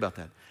should pray about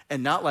that.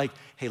 And not like,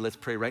 hey, let's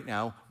pray right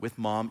now with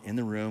mom in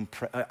the room.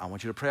 I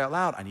want you to pray out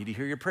loud. I need to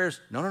hear your prayers.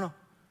 No,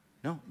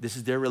 this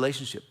is their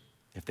relationship.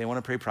 If they want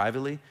to pray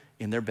privately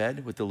in their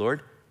bed with the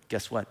Lord,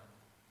 guess what?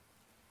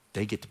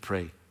 They get to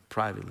pray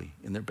privately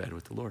in their bed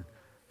with the Lord.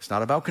 It's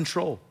not about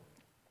control.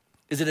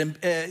 Was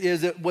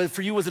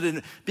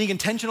it being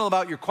intentional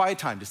about your quiet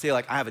time to say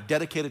like, I have a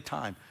dedicated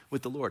time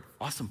with the Lord?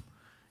 Awesome.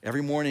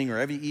 Every morning or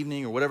every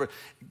evening or whatever.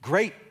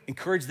 Great.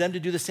 Encourage them to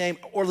do the same.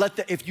 Or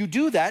if you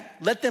do that,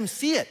 let them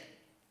see it.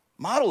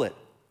 Model it.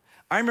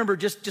 I remember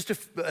just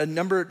a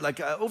number,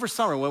 over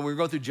summer when we were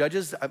going through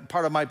Judges,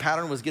 part of my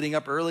pattern was getting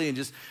up early and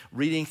just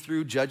reading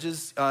through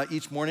Judges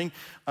each morning.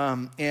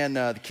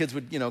 The kids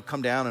would,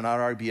 come down and I'd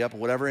already be up or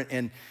whatever.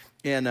 And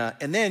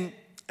then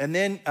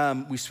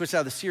we switched out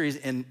of the series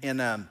and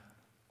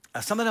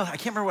something else, I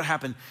can't remember what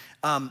happened,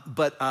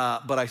 but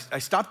I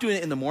stopped doing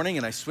it in the morning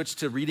and I switched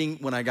to reading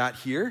when I got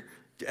here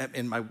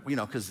in my,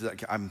 because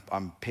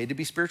I'm paid to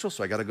be spiritual,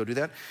 so I got to go do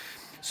that.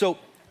 So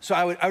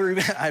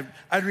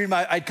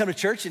I'd come to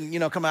church and,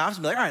 come to my office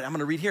and be like, all right, I'm going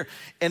to read here.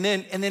 And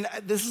then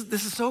this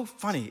is so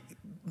funny.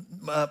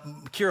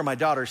 Kira, my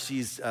daughter,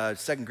 she's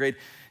second grade.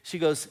 She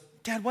goes,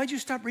 Dad, why'd you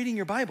stop reading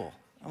your Bible?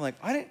 I'm like,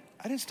 I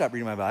didn't stop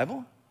reading my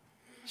Bible.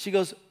 She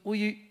goes, well,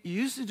 you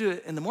used to do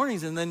it in the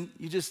mornings and then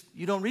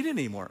you don't read it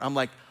anymore. I'm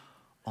like,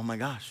 oh my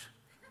gosh.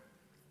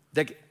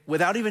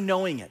 Without even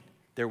knowing it,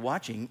 they're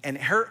watching. And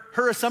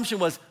her assumption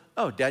was,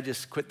 oh, Dad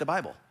just quit the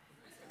Bible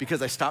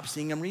because I stopped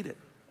seeing him read it.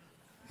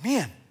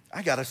 Man,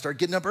 I got to start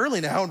getting up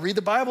early now and read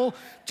the Bible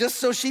just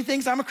so she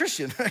thinks I'm a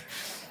Christian.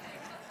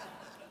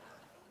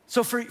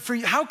 So for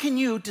you, how can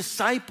you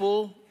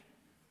disciple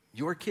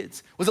your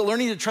kids? Was it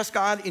learning to trust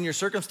God in your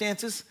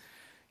circumstances?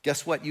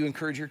 Guess what you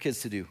encourage your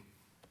kids to do?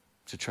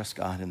 To trust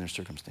God in their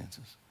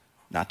circumstances.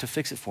 Not to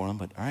fix it for them,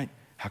 but all right,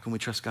 how can we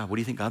trust God? What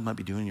do you think God might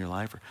be doing in your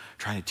life or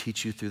trying to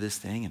teach you through this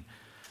thing? And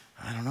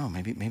I don't know,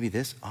 maybe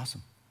this,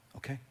 awesome,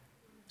 okay.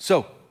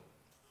 So,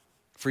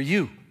 for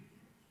you,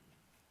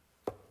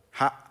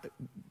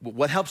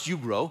 what helps you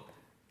grow?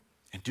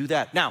 And do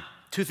that. Now,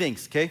 two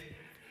things, okay?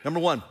 Number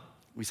one,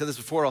 we said this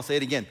before, I'll say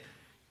it again.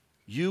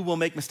 You will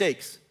make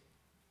mistakes.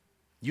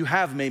 You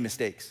have made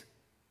mistakes.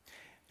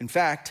 In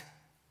fact,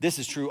 this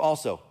is true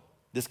also.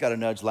 This got a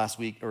nudge last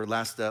week or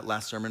last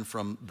sermon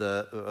from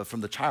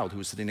the child who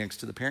was sitting next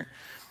to the parent.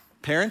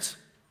 Parents,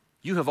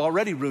 you have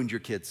already ruined your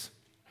kids.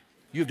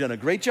 You've done a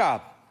great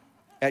job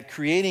at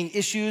creating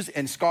issues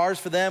and scars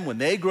for them when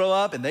they grow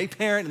up and they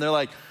parent and they're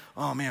like,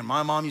 oh man,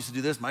 my mom used to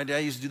do this, my dad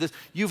used to do this.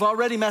 You've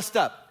already messed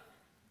up.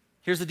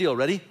 Here's the deal,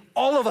 ready?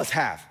 All of us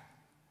have.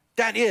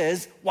 That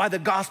is why the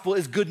gospel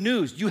is good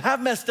news. You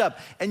have messed up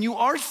and you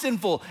are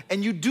sinful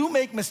and you do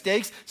make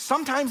mistakes,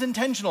 sometimes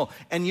intentional.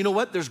 And you know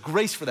what? There's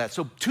grace for that.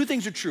 So two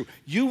things are true.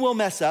 You will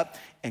mess up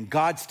and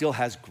God still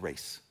has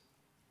grace.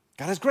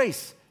 God has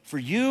grace for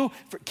you,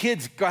 for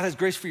kids. God has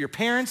grace for your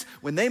parents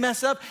when they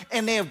mess up,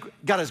 and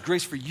God has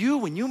grace for you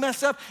when you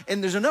mess up.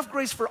 And there's enough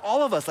grace for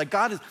all of us. Like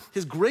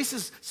His grace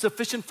is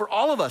sufficient for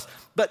all of us.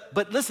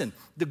 But listen,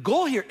 the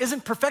goal here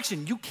isn't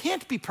perfection. You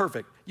can't be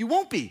perfect. You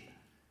won't be.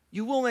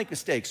 You will make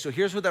mistakes. So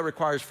here's what that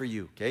requires for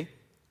you, okay?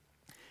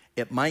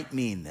 It might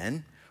mean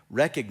then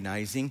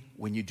recognizing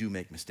when you do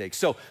make mistakes.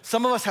 So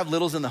some of us have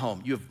littles in the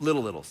home. You have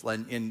littles,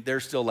 and they're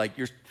still like,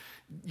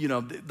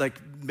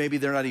 like maybe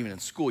they're not even in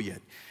school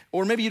yet.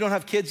 Or maybe you don't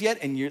have kids yet,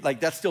 and you're like,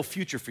 that's still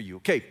future for you.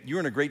 Okay,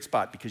 you're in a great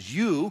spot because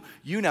you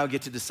now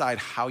get to decide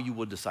how you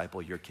will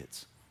disciple your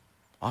kids.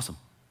 Awesome.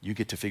 You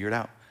get to figure it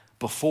out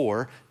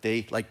before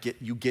they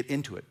get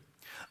into it.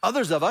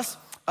 Others of us,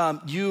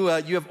 you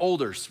have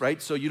olders,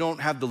 right? So you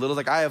don't have the littles.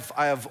 Like I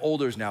have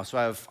olders now. So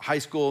I have high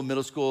school,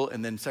 middle school,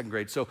 and then second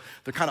grade. So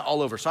they're kind of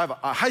all over. So I have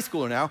a high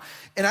schooler now.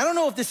 And I don't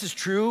know if this is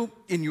true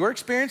in your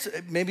experience.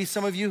 Maybe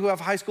some of you who have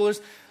high schoolers,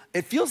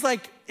 it feels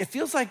like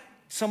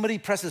somebody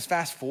presses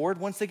fast forward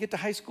once they get to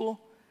high school.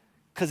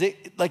 Because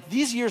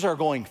these years are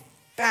going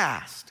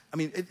fast. I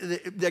mean,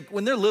 like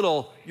when they're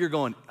little, you're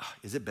going, oh,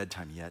 is it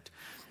bedtime yet?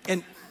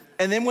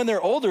 And then when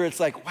they're older, it's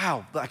like,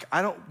 wow,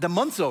 the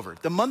month's over.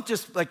 The month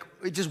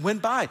it just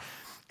went by.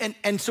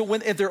 And so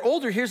if they're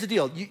older, here's the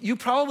deal.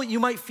 You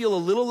might feel a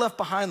little left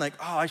behind, like,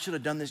 oh, I should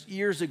have done this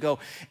years ago.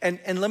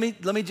 And let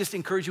me just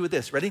encourage you with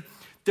this. Ready?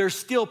 There's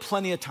still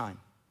plenty of time.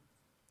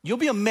 You'll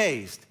be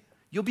amazed.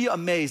 You'll be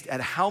amazed at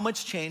how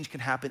much change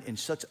can happen in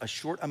such a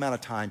short amount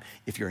of time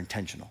if you're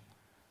intentional.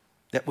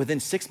 That within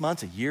 6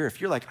 months, a year, if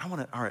you're like,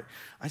 I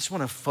just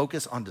want to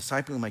focus on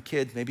discipling my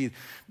kids. Maybe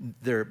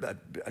they're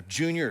a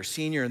junior or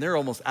senior and they're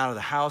almost out of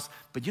the house.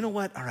 But you know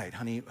what? All right,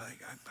 honey,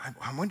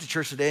 I went to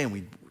church today and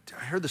we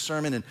I heard the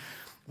sermon, and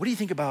what do you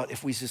think about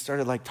if we just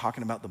started like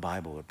talking about the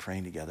Bible or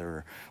praying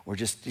together, or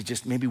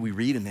just maybe we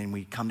read and then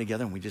we come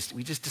together and we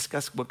just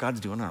discuss what God's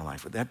doing in our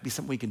life? Would that be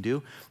something we can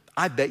do?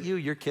 I bet you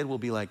your kid will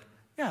be like,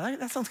 yeah,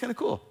 that sounds kind of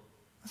cool.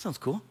 That sounds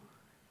cool,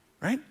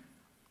 right?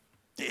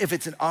 If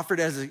it's offered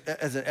as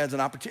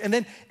an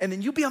opportunity, and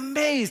then you'll be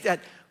amazed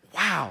at,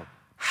 wow,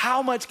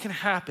 how much can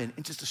happen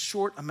in just a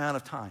short amount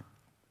of time.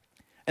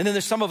 And then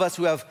there's some of us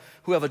who have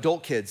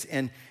adult kids,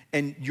 and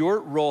your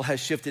role has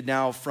shifted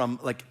now from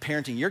like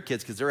parenting your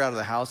kids because they're out of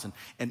the house,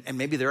 and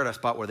maybe they're at a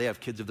spot where they have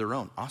kids of their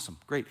own. Awesome,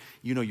 great.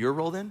 You know your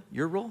role then?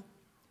 Your role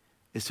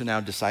is to now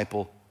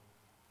disciple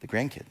the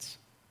grandkids,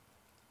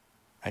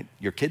 right?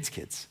 Your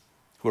kids,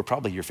 who are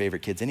probably your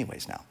favorite kids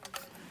anyways now.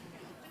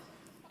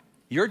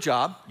 Your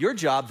job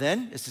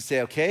then is to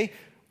say, okay,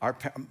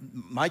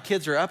 my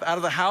kids are up out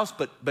of the house,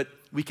 but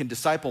we can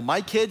disciple my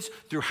kids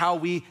through how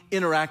we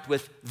interact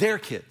with their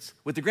kids,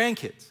 with the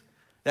grandkids.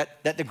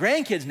 That the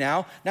grandkids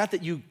now, not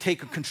that you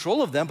take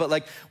control of them, but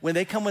like when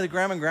they come with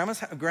grandma and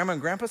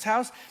grandpa's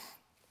house,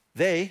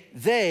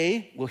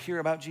 they will hear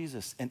about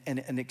Jesus.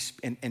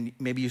 And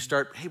maybe you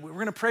start, hey, we're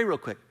gonna pray real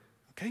quick.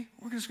 Okay,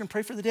 we're just gonna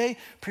pray for the day,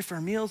 pray for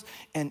our meals,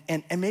 and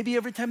maybe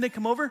every time they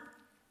come over,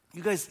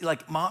 you guys,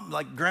 like mom,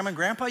 like grandma and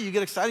grandpa, you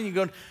get excited and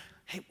you go,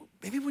 hey,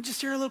 maybe we'll just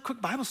share a little quick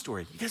Bible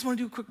story. You guys want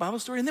to do a quick Bible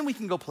story? And then we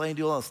can go play and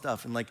do all that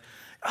stuff. And like,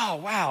 oh,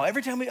 wow.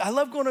 I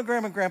love going to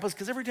grandma and grandpa's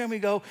because every time we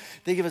go,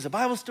 they give us a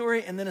Bible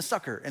story and then a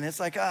sucker. And it's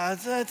like,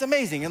 it's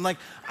amazing. And like,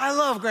 I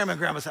love grandma and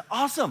grandpa's.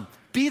 Awesome.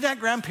 Be that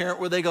grandparent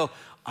where they go,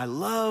 I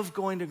love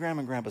going to grandma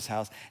and grandpa's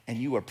house, and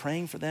you are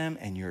praying for them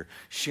and you're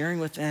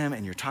sharing with them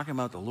and you're talking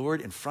about the Lord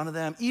in front of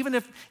them. Even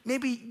if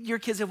maybe your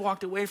kids have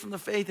walked away from the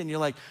faith and you're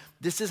like,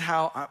 this is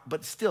how,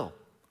 but still,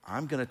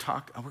 I'm going to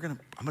talk. I'm going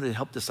to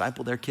help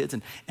disciple their kids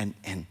and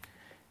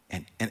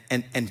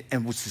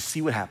we'll just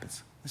see what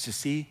happens. Let's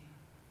just see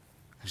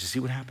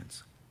what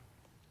happens.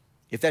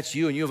 If that's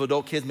you and you have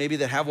adult kids maybe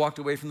that have walked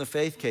away from the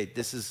faith, okay,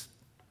 this is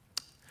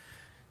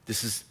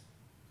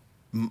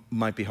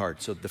might be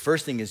hard. So the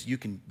first thing is you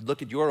can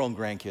look at your own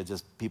grandkids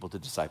as people to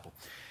disciple.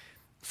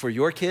 For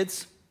your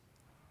kids,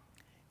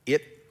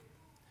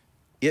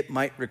 it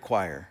might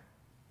require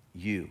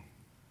you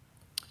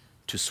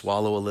to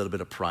swallow a little bit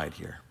of pride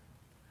here,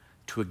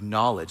 to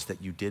acknowledge that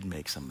you did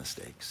make some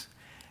mistakes.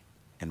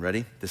 And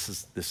ready? This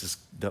is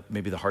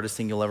maybe the hardest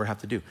thing you'll ever have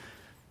to do.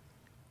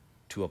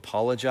 To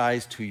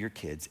apologize to your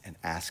kids and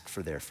ask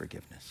for their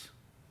forgiveness.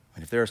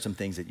 And if there are some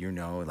things that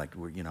like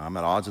I'm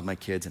at odds with my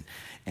kids,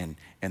 and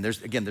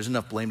there's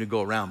enough blame to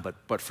go around,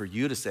 but for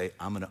you to say,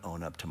 I'm going to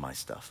own up to my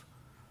stuff,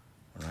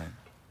 all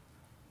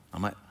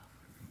right?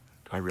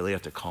 Do I really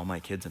have to call my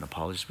kids and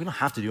apologize? We don't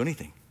have to do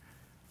anything,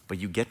 but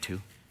you get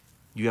to.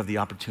 You have the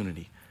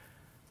opportunity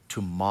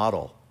to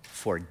model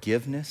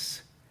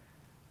forgiveness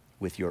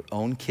with your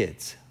own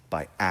kids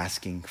by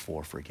asking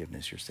for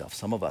forgiveness yourself.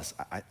 Some of us,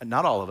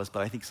 not all of us,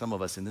 but I think some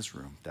of us in this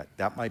room,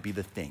 that might be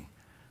the thing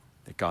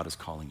that God is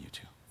calling you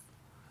to.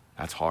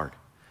 That's hard,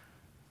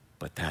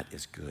 but that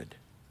is good.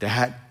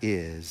 That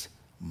is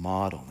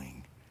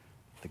modeling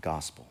the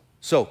gospel.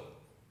 So,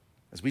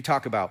 as we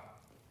talk about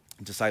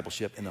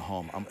discipleship in the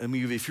home, I'm going to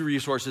give you a few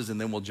resources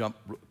and then we'll jump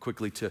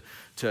quickly to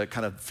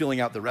kind of filling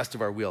out the rest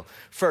of our wheel.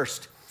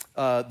 First,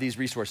 these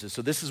resources.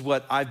 So this is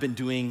what I've been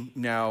doing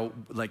now,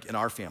 like in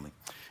our family.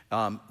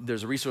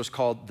 There's a resource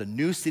called the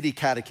New City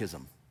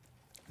Catechism.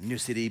 New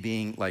City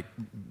being like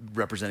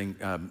representing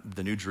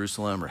the New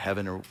Jerusalem or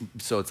heaven, or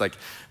so it's like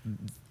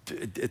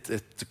it's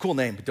a cool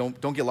name, but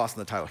don't get lost in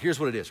the title. Here's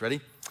what it is.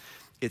 Ready?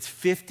 It's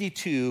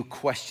 52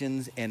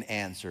 questions and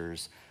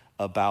answers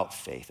about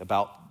faith,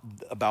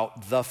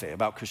 about the faith,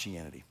 about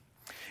Christianity.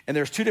 And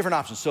there's two different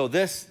options. So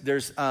there's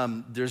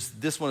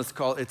this one.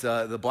 It's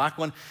the black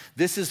one.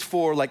 This is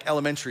for like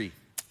elementary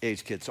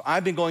age kids. So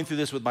I've been going through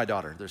this with my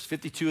daughter. There's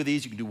 52 of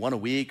these. You can do one a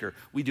week, or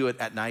we do it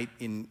at night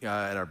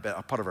at our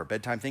part of our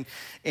bedtime thing.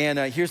 And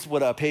here's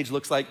what a page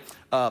looks like.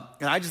 And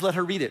I just let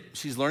her read it.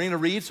 She's learning to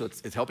read, so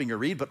it's helping her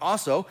read. But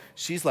also,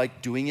 she's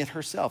like doing it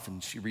herself.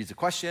 And she reads the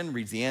question,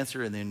 reads the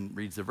answer, and then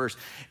reads the verse.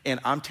 And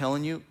I'm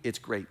telling you, it's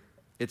great.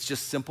 It's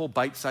just simple,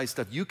 bite-sized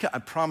stuff. I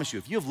promise you,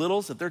 if you have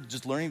littles, if they're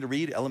just learning to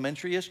read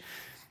elementary-ish,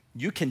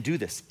 you can do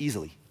this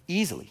easily.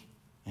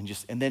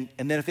 And then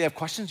if they have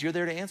questions, you're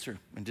there to answer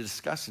and to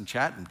discuss and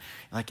chat and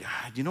like, do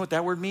you know what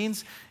that word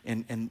means?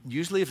 And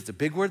usually if it's a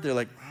big word, they're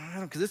like, I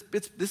don't know, because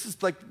this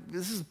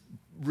is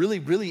really,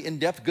 really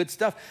in-depth good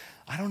stuff.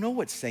 I don't know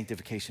what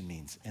sanctification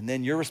means. And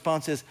then your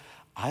response is,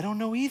 I don't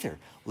know either.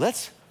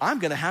 I'm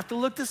gonna have to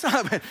look this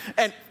up.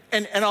 And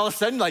all of a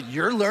sudden, like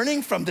you're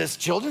learning from this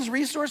children's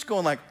resource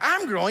going like,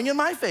 I'm growing in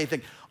my faith.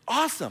 And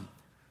awesome.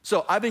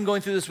 So I've been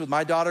going through this with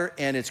my daughter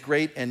and it's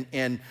great.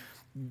 And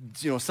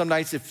some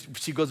nights if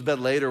she goes to bed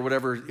late or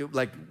whatever,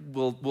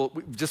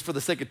 we'll just for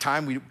the sake of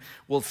time,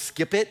 we'll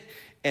skip it.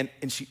 And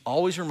she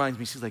always reminds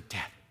me, she's like,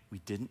 Dad, we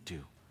didn't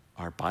do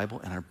our Bible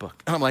and our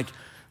book. And I'm like,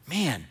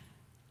 man,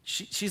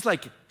 she's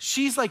like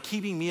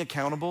keeping me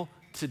accountable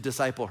to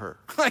disciple her.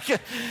 Like,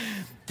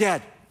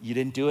 Dad, you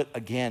didn't do it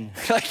again.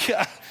 Like,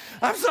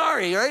 I'm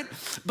sorry, right?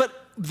 But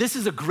this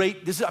is,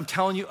 I'm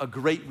telling you, a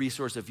great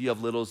resource. If you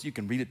have littles, you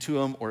can read it to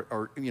them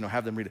or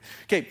have them read it.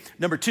 Okay,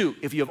 number 2,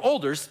 if you have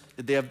olders,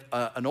 they have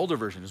an older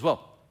version as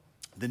well.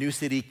 The New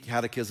City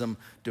Catechism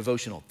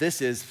Devotional.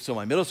 This is, so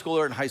my middle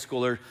schoolers and high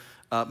schooler,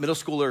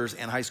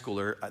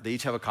 they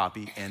each have a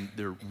copy, and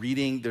they're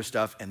reading their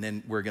stuff, and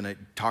then we're going to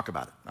talk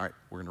about it. All right,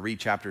 we're going to read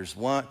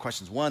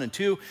questions 1 and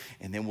 2,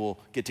 and then we'll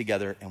get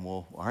together and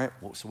all right,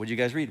 so what did you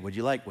guys read? What did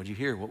you like? What did you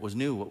hear? What was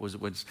new?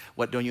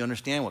 What don't you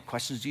understand? What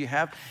questions do you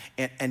have?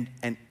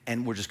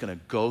 And we're just going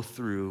to go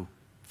through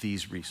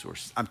these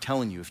resources. I'm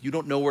telling you, if you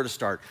don't know where to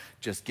start,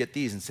 just get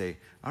these and say,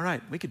 all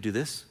right, we could do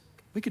this.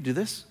 We could do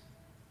this.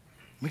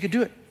 We could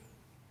do it.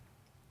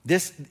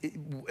 This,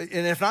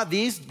 and if not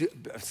these, do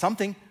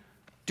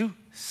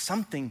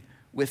something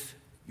with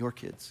your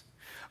kids.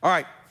 All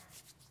right,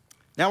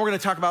 now we're going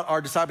to talk about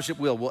our discipleship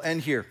wheel. We'll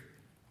end here.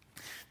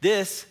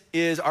 This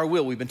is our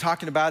wheel. We've been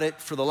talking about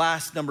it for the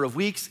last number of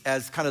weeks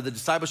as kind of the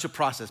discipleship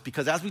process,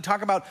 because as we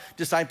talk about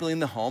discipling in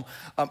the home,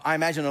 I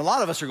imagine a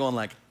lot of us are going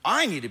like,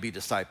 I need to be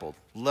discipled,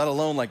 let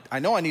alone like, I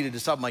know I need to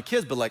disciple my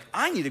kids, but like,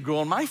 I need to grow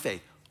in my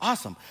faith.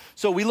 Awesome.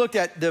 So we looked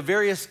at the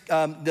various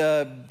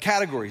the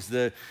categories,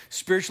 the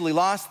spiritually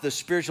lost, the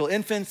spiritual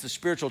infants, the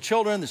spiritual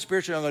children, the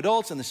spiritual young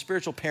adults, and the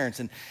spiritual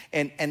parents.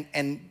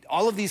 And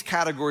all of these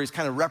categories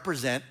kind of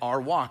represent our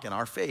walk and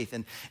our faith.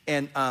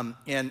 And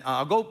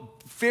I'll go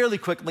fairly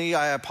quickly.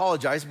 I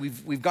apologize.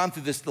 We've gone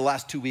through this the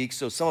last 2 weeks,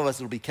 so some of us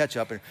it'll be catch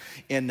up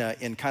in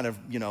kind of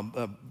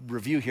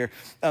review here.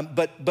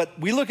 But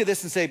we look at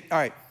this and say, all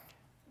right,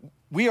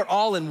 we are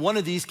all in one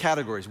of these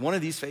categories, one of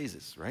these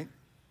phases, right?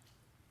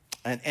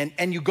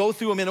 And you go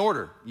through them in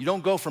order. You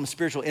don't go from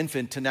spiritual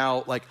infant to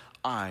now, like,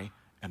 I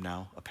am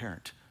now a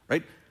parent,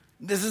 right?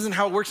 This isn't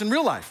how it works in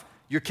real life.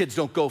 Your kids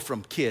don't go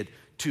from kid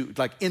to,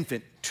 like,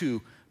 infant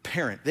to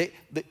parent.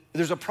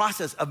 There's a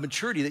process of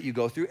maturity that you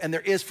go through, and there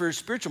is for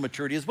spiritual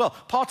maturity as well.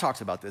 Paul talks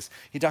about this.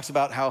 He talks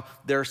about how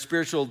they're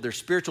spiritual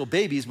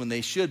babies when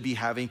they should be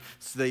having,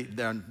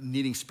 they're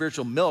needing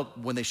spiritual milk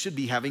when they should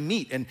be having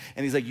meat. And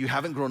he's like, you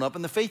haven't grown up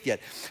in the faith yet.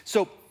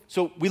 So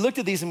we looked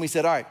at these and we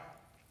said, all right,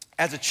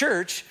 as a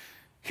church,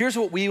 here's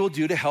what we will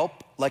do to help,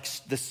 like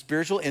the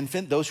spiritual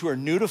infant, those who are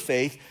new to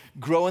faith,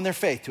 grow in their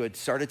faith, to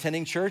start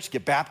attending church,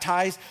 get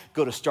baptized,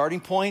 go to Starting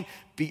Point,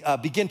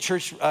 begin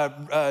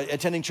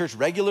attending church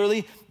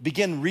regularly,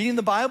 begin reading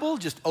the Bible,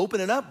 just open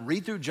it up,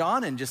 read through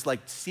John, and just like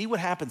see what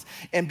happens,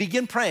 and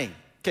begin praying.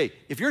 Okay,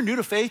 if you're new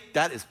to faith,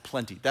 that is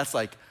plenty. That's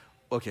like,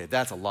 okay,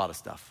 that's a lot of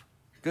stuff.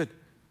 Good.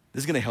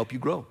 This is going to help you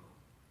grow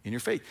in your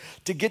faith.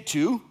 To get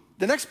to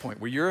the next point,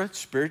 where you're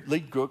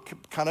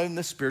kind of in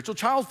the spiritual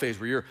child phase,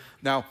 where you're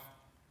now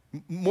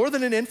more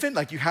than an infant,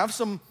 like you have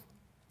some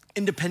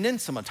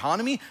independence, some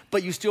autonomy,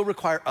 but you still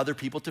require other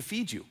people to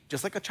feed you,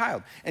 just like a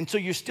child. And so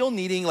you're still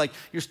needing, like,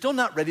 you're still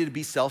not ready to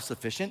be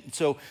self-sufficient.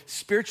 So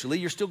spiritually,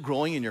 you're still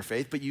growing in your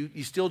faith, but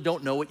you still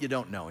don't know what you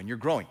don't know, and you're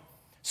growing.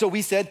 So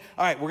we said,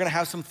 all right, we're going to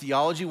have some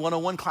theology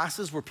 101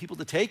 classes for people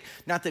to take.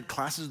 Not that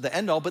classes are the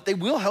end all, but they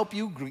will help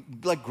you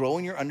grow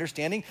in your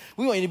understanding.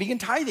 We want you to begin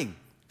tithing.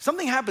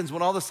 Something happens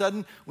when all of a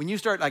sudden, when you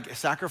start like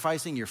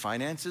sacrificing your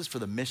finances for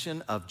the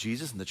mission of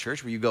Jesus and the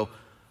church, where you go,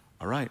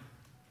 all right,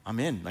 I'm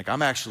in. Like,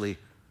 I'm actually,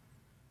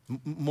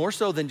 more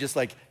so than just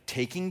like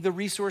taking the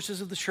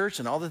resources of the church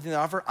and all the things they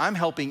offer, I'm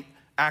helping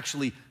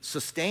actually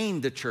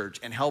sustain the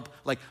church and help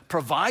like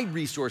provide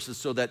resources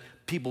so that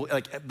people,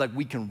 like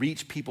we can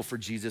reach people for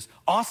Jesus.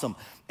 Awesome.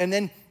 And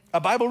then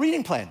a Bible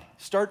reading plan.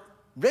 Start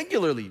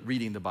regularly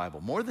reading the Bible,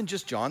 more than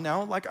just John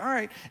now, like, all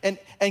right, and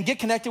get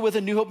connected with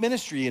a New Hope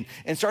ministry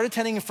and start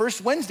attending a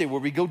First Wednesday where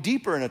we go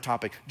deeper in a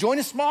topic. Join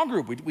a small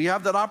group. We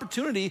have that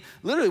opportunity.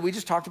 Literally, we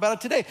just talked about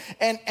it today.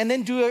 And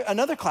then do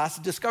another class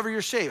to discover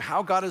your shape,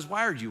 how God has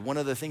wired you, one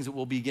of the things that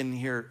we'll begin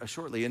here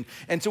shortly.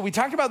 And so we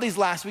talked about these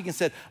last week and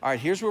said, all right,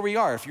 here's where we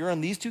are. If you're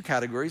in these two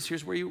categories,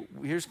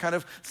 here's kind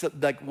of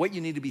like what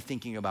you need to be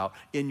thinking about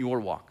in your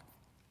walk.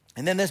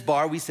 And then this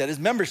bar we said is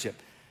membership.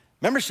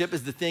 Membership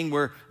is the thing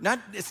where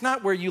it's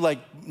not where you like,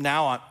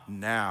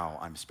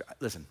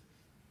 listen,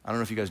 I don't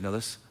know if you guys know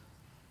this.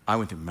 I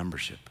went through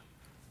membership.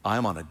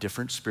 I'm on a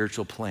different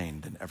spiritual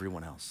plane than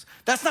everyone else.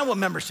 That's not what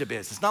membership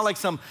is. It's not like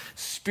some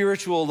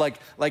spiritual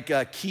like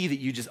a key that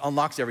you just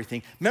unlocks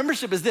everything.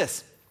 Membership is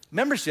this.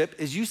 Membership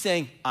is you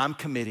saying, I'm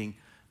committing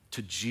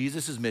to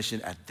Jesus'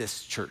 mission at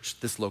this church,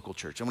 this local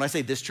church. And when I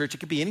say this church, it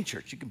could be any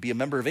church. You can be a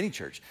member of any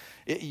church.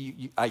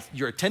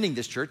 You're attending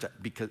this church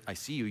because I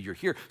see you, you're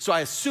here. So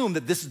I assume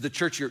that this is the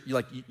church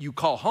you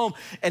call home.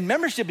 And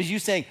membership is you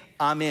saying,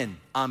 I'm in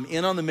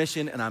on the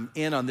mission, and I'm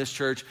in on this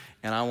church,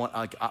 and I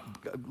want,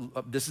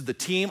 this is the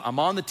team, I'm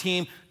on the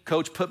team,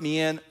 coach put me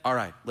in, all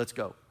right, let's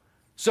go.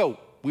 So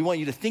we want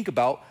you to think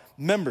about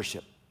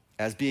membership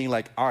as being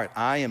like, all right,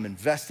 I am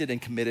invested and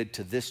committed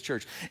to this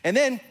church. And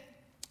then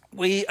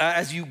we,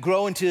 as you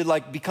grow into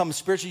become a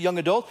spiritual young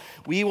adult,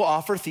 we will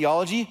offer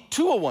theology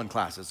 201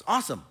 classes.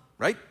 Awesome,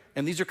 right?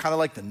 And these are kind of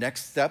like the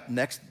next step,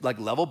 next like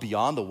level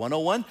beyond the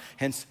 101,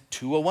 hence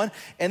 201.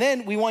 And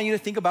then we want you to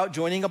think about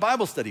joining a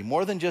Bible study,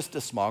 more than just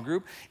a small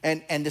group.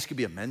 And this could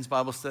be a men's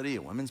Bible study,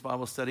 a women's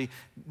Bible study.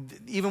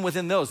 Even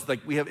within those,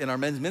 like we have in our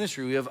men's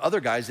ministry, we have other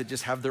guys that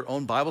just have their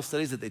own Bible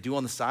studies that they do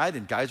on the side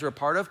and guys are a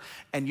part of.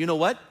 And you know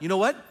what?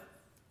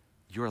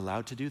 You're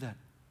allowed to do that.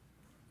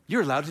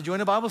 You're allowed to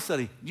join a Bible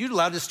study. You're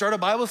allowed to start a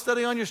Bible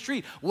study on your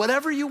street.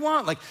 Whatever you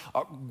want. Like,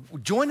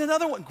 join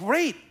another one.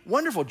 Great,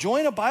 wonderful.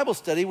 Join a Bible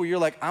study where you're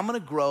like, I'm going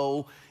to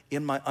grow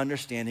in my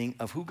understanding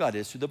of who God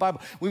is through the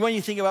Bible. We want you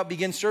to think about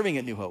begin serving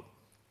at New Hope,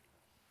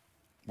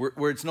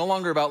 where it's no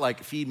longer about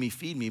like, feed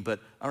me,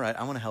 but all right,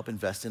 I want to help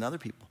invest in other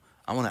people.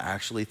 I want to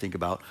actually think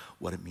about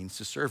what it means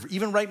to serve.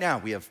 Even right now,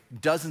 we have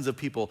dozens of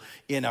people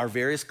in our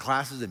various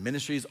classes and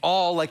ministries,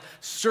 all like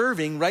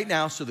serving right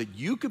now so that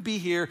you could be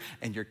here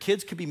and your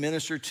kids could be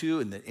ministered to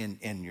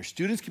and your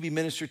students could be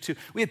ministered to.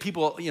 We had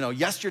people,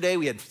 yesterday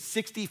we had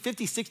 60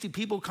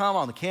 people come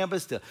on the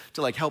campus to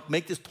like help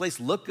make this place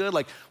look good.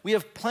 Like we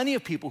have plenty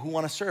of people who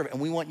want to serve, and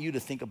we want you to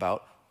think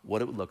about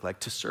what it would look like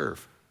to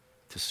serve,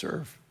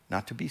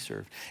 not to be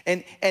served.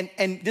 And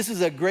this is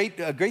a great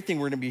thing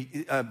we're going to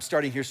be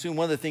starting here soon.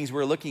 One of the things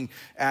we're looking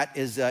at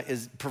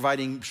is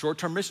providing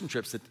short-term mission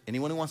trips that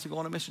anyone who wants to go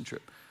on a mission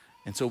trip.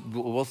 And so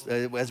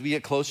as we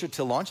get closer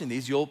to launching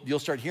these, you'll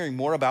start hearing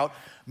more about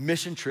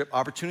mission trip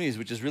opportunities,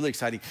 which is really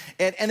exciting.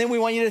 And then we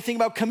want you to think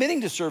about committing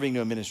to serving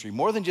to a ministry,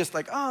 more than just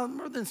like,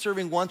 more than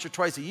serving once or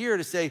twice a year,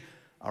 to say,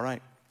 all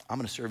right, I'm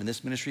going to serve in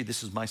this ministry.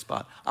 This is my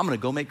spot. I'm going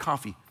to go make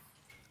coffee.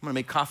 I'm going to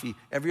make coffee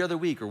every other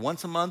week or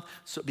once a month.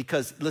 So,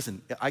 because,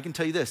 listen, I can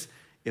tell you this.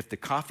 If the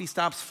coffee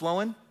stops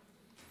flowing,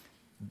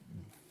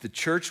 the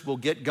church will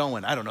get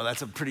going. I don't know.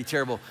 That's a pretty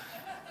terrible.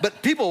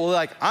 But people will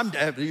like,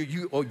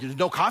 there's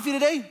no coffee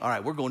today? All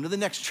right, we're going to the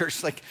next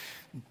church. Like,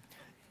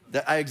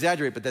 I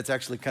exaggerate, but that's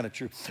actually kind of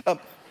true.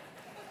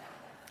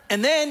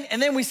 And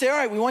then we say, all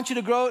right, we want you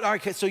to grow. All right,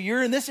 okay, so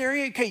you're in this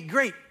area? Okay,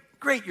 great.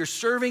 You're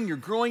serving, you're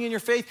growing in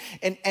your faith.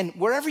 And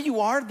wherever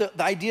you are, the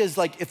idea is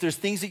like if there's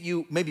things that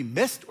you maybe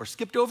missed or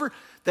skipped over,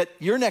 that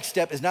your next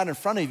step is not in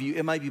front of you,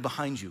 it might be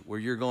behind you, where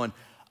you're going,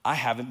 I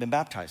haven't been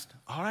baptized.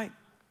 All right,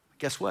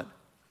 guess what?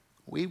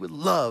 We would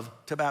love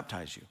to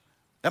baptize you.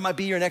 That might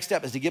be your next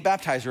step, is to get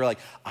baptized. Or like,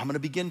 I'm going to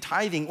begin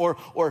tithing, or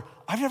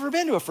I've never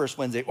been to a First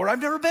Wednesday, or I've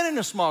never been in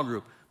a small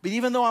group. But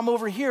even though I'm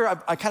over here,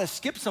 I kind of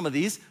skipped some of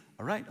these.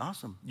 All right,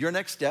 awesome. Your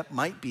next step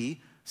might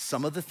be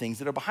some of the things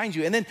that are behind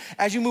you. And then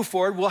as you move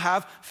forward, we'll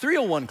have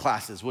 301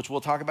 classes, which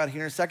we'll talk about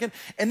here in a second.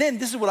 And then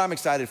this is what I'm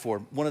excited for.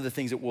 One of the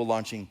things that we're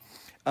launching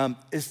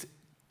is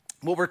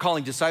what we're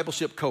calling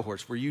discipleship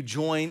cohorts, where you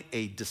join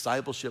a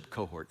discipleship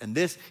cohort. And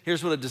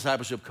here's what a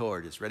discipleship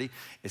cohort is. Ready?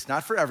 It's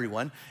not for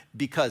everyone,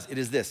 because it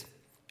is this.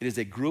 It is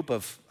a group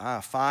of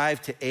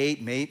 5 to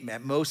 8,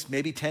 at most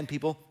maybe 10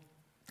 people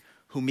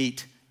who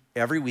meet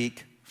every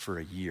week for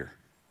a year,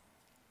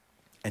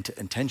 and to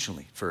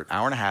intentionally, for an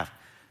hour and a half,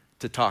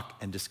 to talk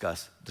and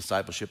discuss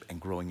discipleship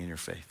and growing in your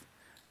faith.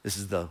 This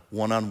is the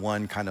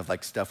one-on-one kind of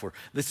like stuff where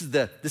this is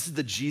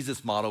the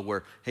Jesus model,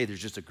 where, hey,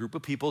 there's just a group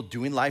of people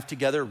doing life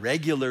together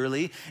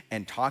regularly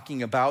and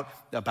talking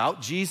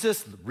about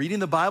Jesus, reading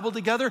the Bible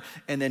together,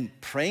 and then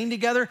praying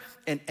together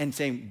and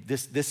saying,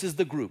 this is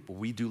the group where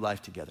we do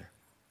life together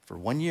for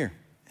 1 year.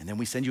 And then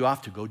we send you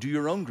off to go do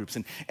your own groups.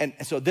 And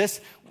so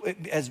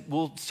as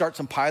we'll start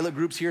some pilot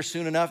groups here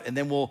soon enough, and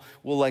then we'll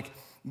like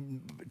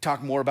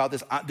talk more about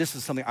this. This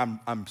is something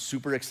I'm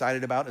super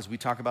excited about as we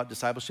talk about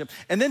discipleship.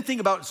 And then think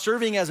about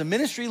serving as a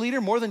ministry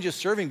leader, more than just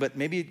serving, but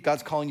maybe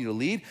God's calling you to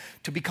lead,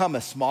 to become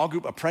a small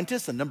group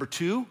apprentice, a number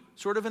 2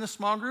 sort of in a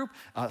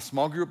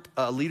small group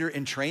leader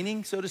in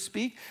training, so to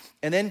speak.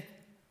 And then,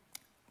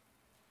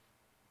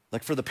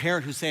 like for the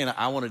parent who's saying,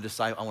 I want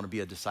to be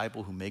a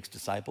disciple who makes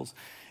disciples,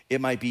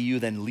 it might be you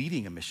then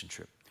leading a mission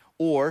trip,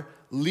 or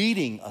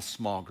leading a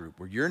small group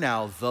where you're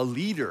now the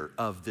leader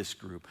of this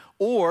group,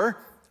 or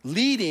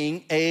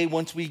leading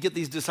once we get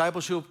these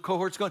discipleship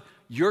cohorts going,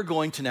 you're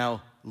going to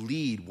now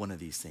lead one of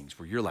these things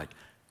where you're like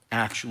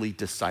actually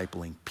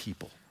discipling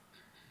people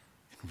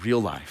in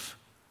real life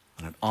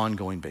on an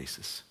ongoing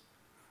basis.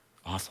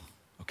 Awesome.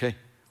 Okay.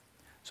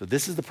 So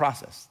this is the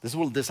process. This is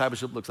what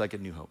discipleship looks like at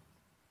New Hope.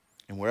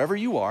 And wherever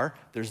you are,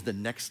 there's the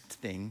next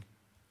thing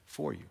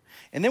for you.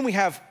 And then we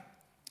have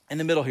in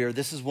the middle here,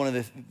 this is one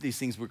of these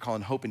things we're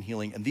calling hope and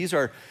healing. And these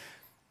are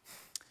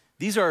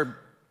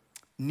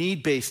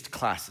need-based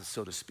classes,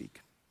 so to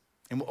speak.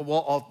 And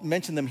I'll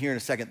mention them here in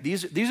a second.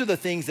 These are the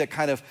things that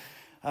kind of,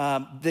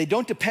 they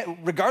don't depend,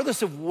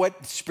 regardless of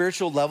what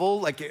spiritual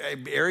level, like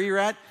area you're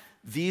at,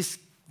 these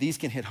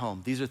can hit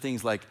home. These are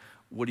things like,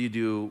 what do you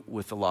do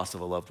with the loss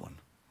of a loved one?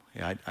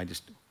 Yeah,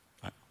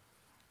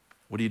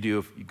 what do you do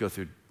if you go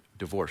through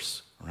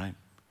divorce, right?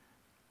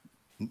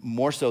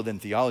 More so than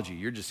theology,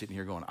 you're just sitting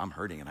here going, I'm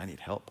hurting and I need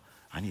help.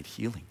 I need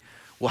healing.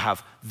 We'll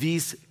have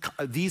these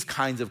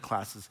kinds of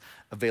classes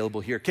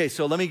available here. Okay,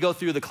 so let me go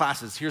through the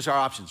classes. Here's our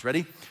options.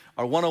 Ready?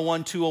 Our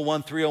 101,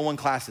 201, 301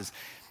 classes.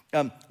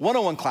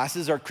 101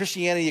 classes are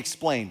Christianity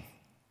Explained.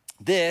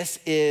 Here's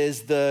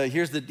the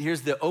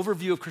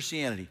overview of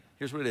Christianity.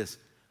 Here's what it is.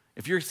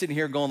 If you're sitting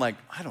here going like,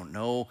 I don't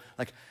know,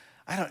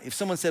 if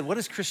someone said, what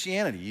is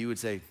Christianity? You would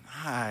say,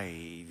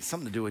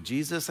 something to do with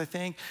Jesus, I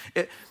think.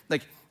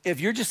 If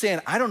you're just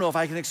saying, I don't know if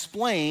I can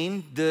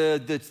explain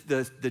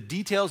the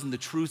details and the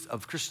truth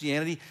of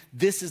Christianity,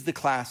 this is the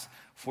class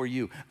for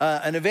you.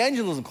 An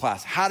evangelism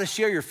class, how to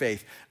share your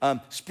faith.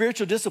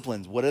 Spiritual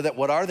disciplines, what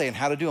are they and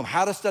how to do them.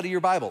 How to study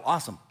your Bible,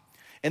 awesome.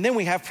 And then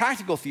we have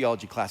practical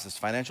theology classes,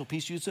 Financial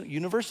Peace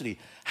University.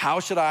 How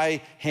should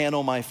I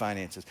handle my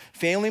finances?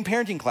 Family and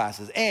parenting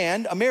classes,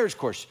 and a marriage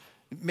course.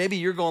 Maybe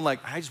you're going like,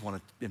 I just want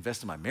to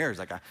invest in my marriage.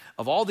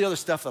 Of all the other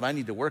stuff that I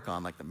need to work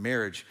on, the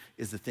marriage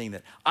is the thing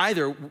that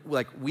either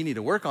we need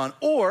to work on,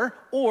 or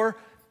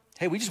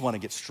hey, we just want to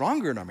get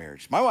stronger in our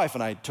marriage. My wife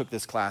and I took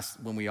this class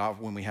when we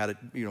had it,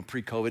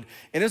 pre-COVID,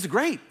 and it was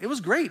great. It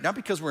was great, not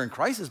because we're in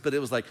crisis, but it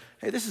was like,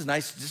 hey, this is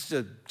nice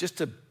just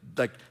to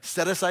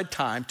set aside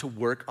time to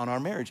work on our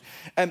marriage.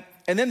 And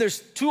then there's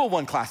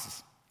 201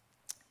 classes.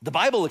 The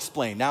Bible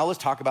Explained. Now let's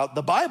talk about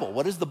the Bible.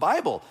 What is the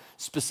Bible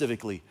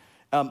specifically?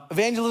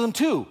 Evangelism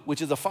 2,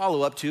 which is a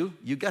follow-up to,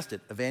 you guessed it,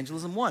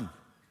 Evangelism 1.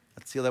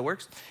 Let's see how that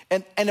works.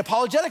 And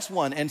Apologetics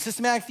 1, and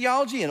Systematic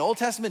Theology, and Old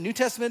Testament, New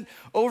Testament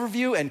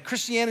Overview, and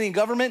Christianity and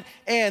Government,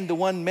 and the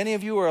one many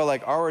of you are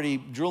already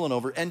drooling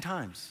over, End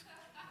Times.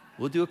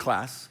 We'll do a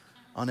class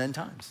on End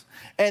Times.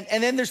 And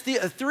then there's the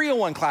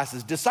 301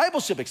 classes,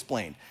 Discipleship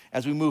Explained,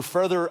 as we move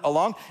further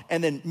along,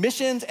 and then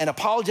Missions and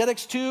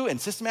Apologetics 2,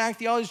 and Systematic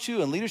Theology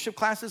 2, and Leadership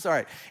classes. All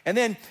right, and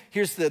then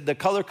here's the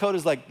color code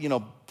is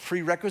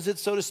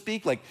prerequisites, so to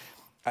speak.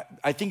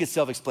 I think it's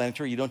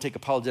self-explanatory. You don't take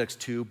Apologetics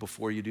 2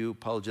 before you do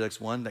Apologetics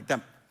 1.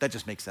 That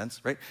just makes sense,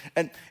 right?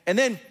 And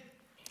then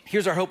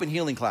here's our hope and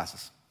healing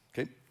classes,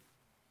 okay?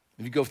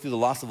 If you go through the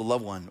loss of a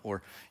loved one,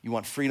 or you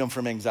want freedom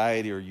from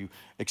anxiety, or you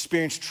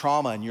experience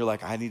trauma and you're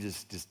like, I need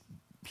to just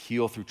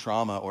heal through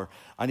trauma, or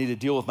I need to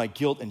deal with my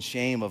guilt and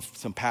shame of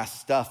some past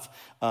stuff.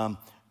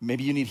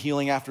 Maybe you need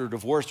healing after a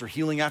divorce or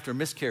healing after a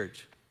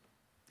miscarriage.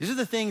 These are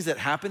the things that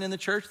happen in the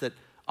church that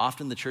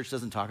often the church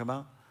doesn't talk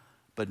about.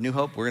 But New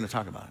Hope, we're going to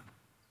talk about it.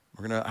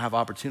 We're going to have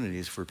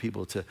opportunities for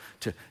people to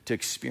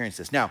experience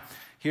this. Now,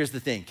 here's the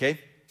thing, okay?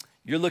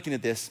 You're looking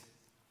at this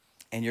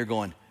and you're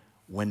going,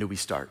 when do we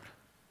start?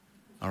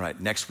 All right,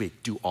 next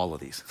week, do all of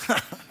these.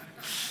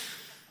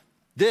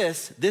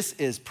 This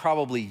is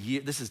probably,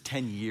 this is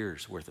 10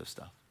 years worth of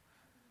stuff.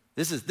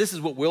 This is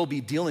what we'll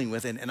be dealing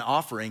with and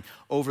offering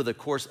over the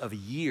course of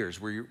years.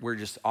 We're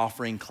just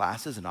offering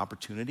classes and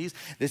opportunities.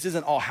 This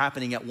isn't all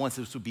happening at once.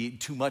 This would be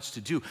too much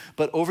to do.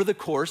 But over the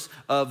course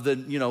of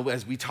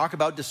as we talk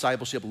about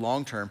discipleship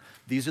long term,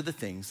 these are the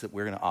things that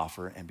we're going to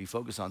offer and be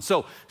focused on.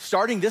 So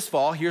starting this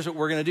fall, here's what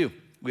we're going to do.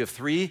 We have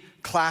 3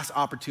 class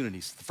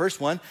opportunities. The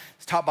first one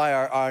is taught by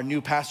our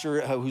new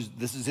pastor,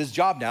 this is his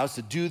job now, is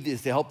to do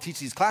this, to help teach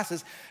these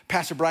classes.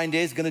 Pastor Brian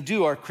Day is going to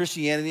do our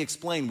Christianity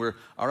Explained. We're,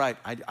 all right,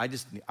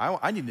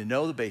 I need to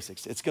know the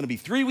basics. It's going to be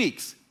 3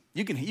 weeks.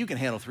 You can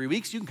handle 3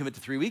 weeks. You can commit to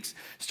 3 weeks,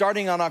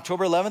 starting on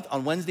October 11th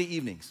on Wednesday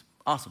evenings.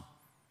 Awesome.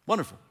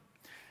 Wonderful.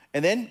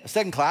 And then a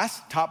second class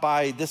taught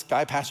by this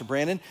guy, Pastor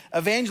Brandon,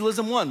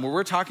 Evangelism 1, where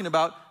we're talking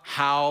about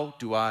how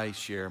do I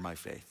share my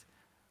faith.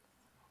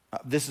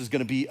 This is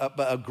going to be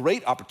a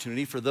great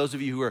opportunity for those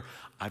of you who are,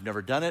 I've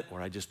never done it, or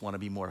I just want to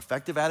be more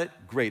effective at it.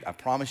 Great, I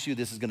promise you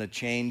this is going to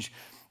change.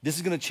 This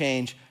is going to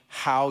change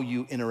how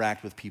you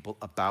interact with people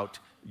about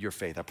your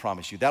faith, I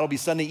promise you. That'll be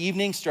Sunday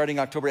evening starting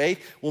October 8th.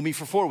 We'll meet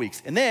for 4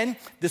 weeks. And then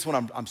this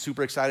one I'm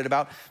super excited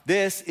about.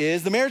 This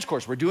is the marriage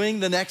course. We're doing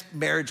the next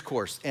marriage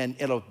course, and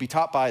it'll be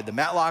taught by the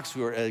Matlocks,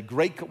 who are a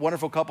great,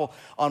 wonderful couple,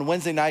 on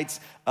Wednesday nights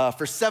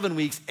for 7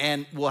 weeks,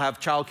 and we'll have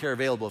childcare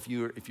available. If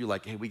you're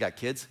like, hey, we got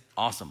kids,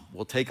 awesome.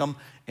 We'll take them,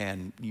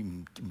 and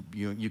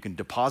you can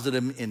deposit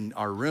them in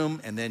our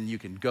room, and then you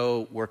can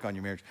go work on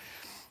your marriage.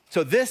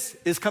 So this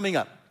is coming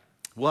up.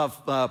 We'll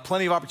have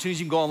plenty of opportunities.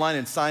 You can go online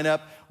and sign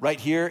up right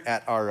here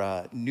at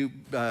our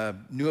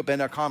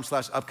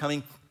newupbend.com/upcoming.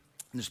 And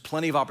there's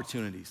plenty of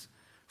opportunities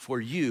for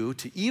you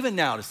to even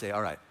now to say,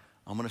 all right,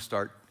 I'm going to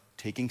start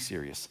taking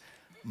serious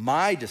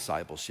my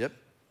discipleship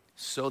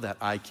so that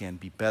I can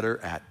be better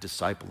at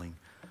discipling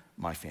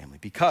my family.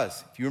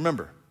 Because if you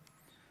remember,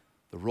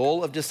 the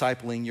role of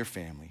discipling your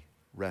family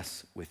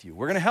rests with you.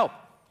 We're going to help.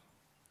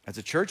 As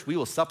a church, we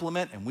will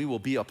supplement and we will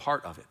be a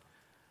part of it.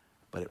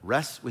 But it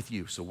rests with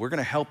you. So we're going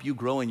to help you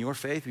grow in your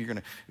faith.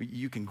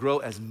 You can grow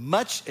as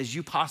much as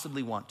you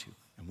possibly want to,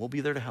 and we'll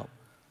be there to help.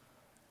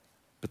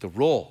 But the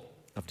role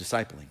of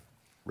discipling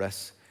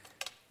rests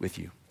with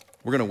you.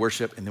 We're going to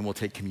worship, and then we'll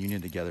take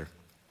communion together.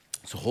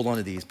 So hold on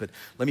to these, but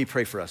let me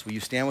pray for us. Will you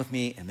stand with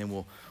me, and then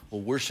we'll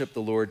worship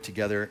the Lord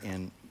together,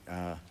 and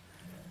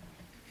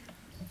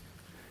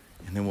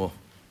then we'll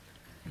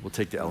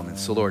take the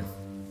elements. So Lord,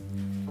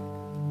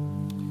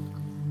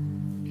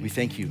 we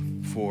thank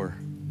you for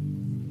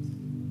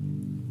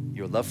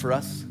your love for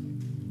us.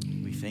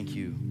 We thank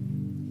you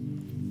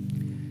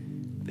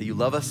that you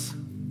love us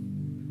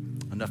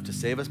enough to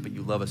save us, but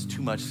you love us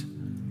too much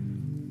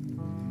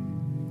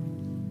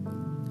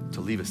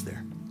to leave us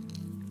there.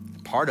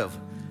 Part of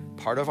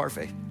our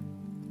faith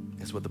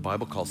is what the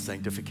Bible calls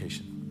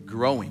sanctification,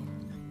 growing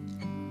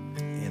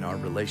in our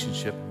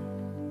relationship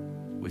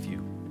with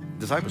you.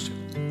 Discipleship.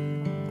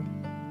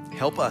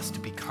 Help us to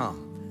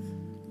become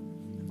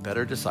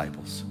better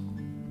disciples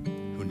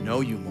who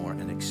know you more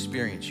and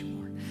experience you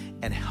more,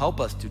 and help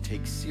us to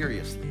take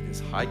seriously this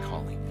high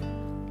calling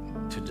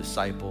to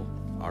disciple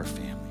our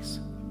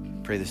families.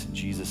 Pray this in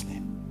Jesus'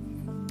 name.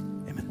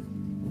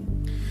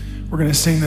 Amen. We're going to sing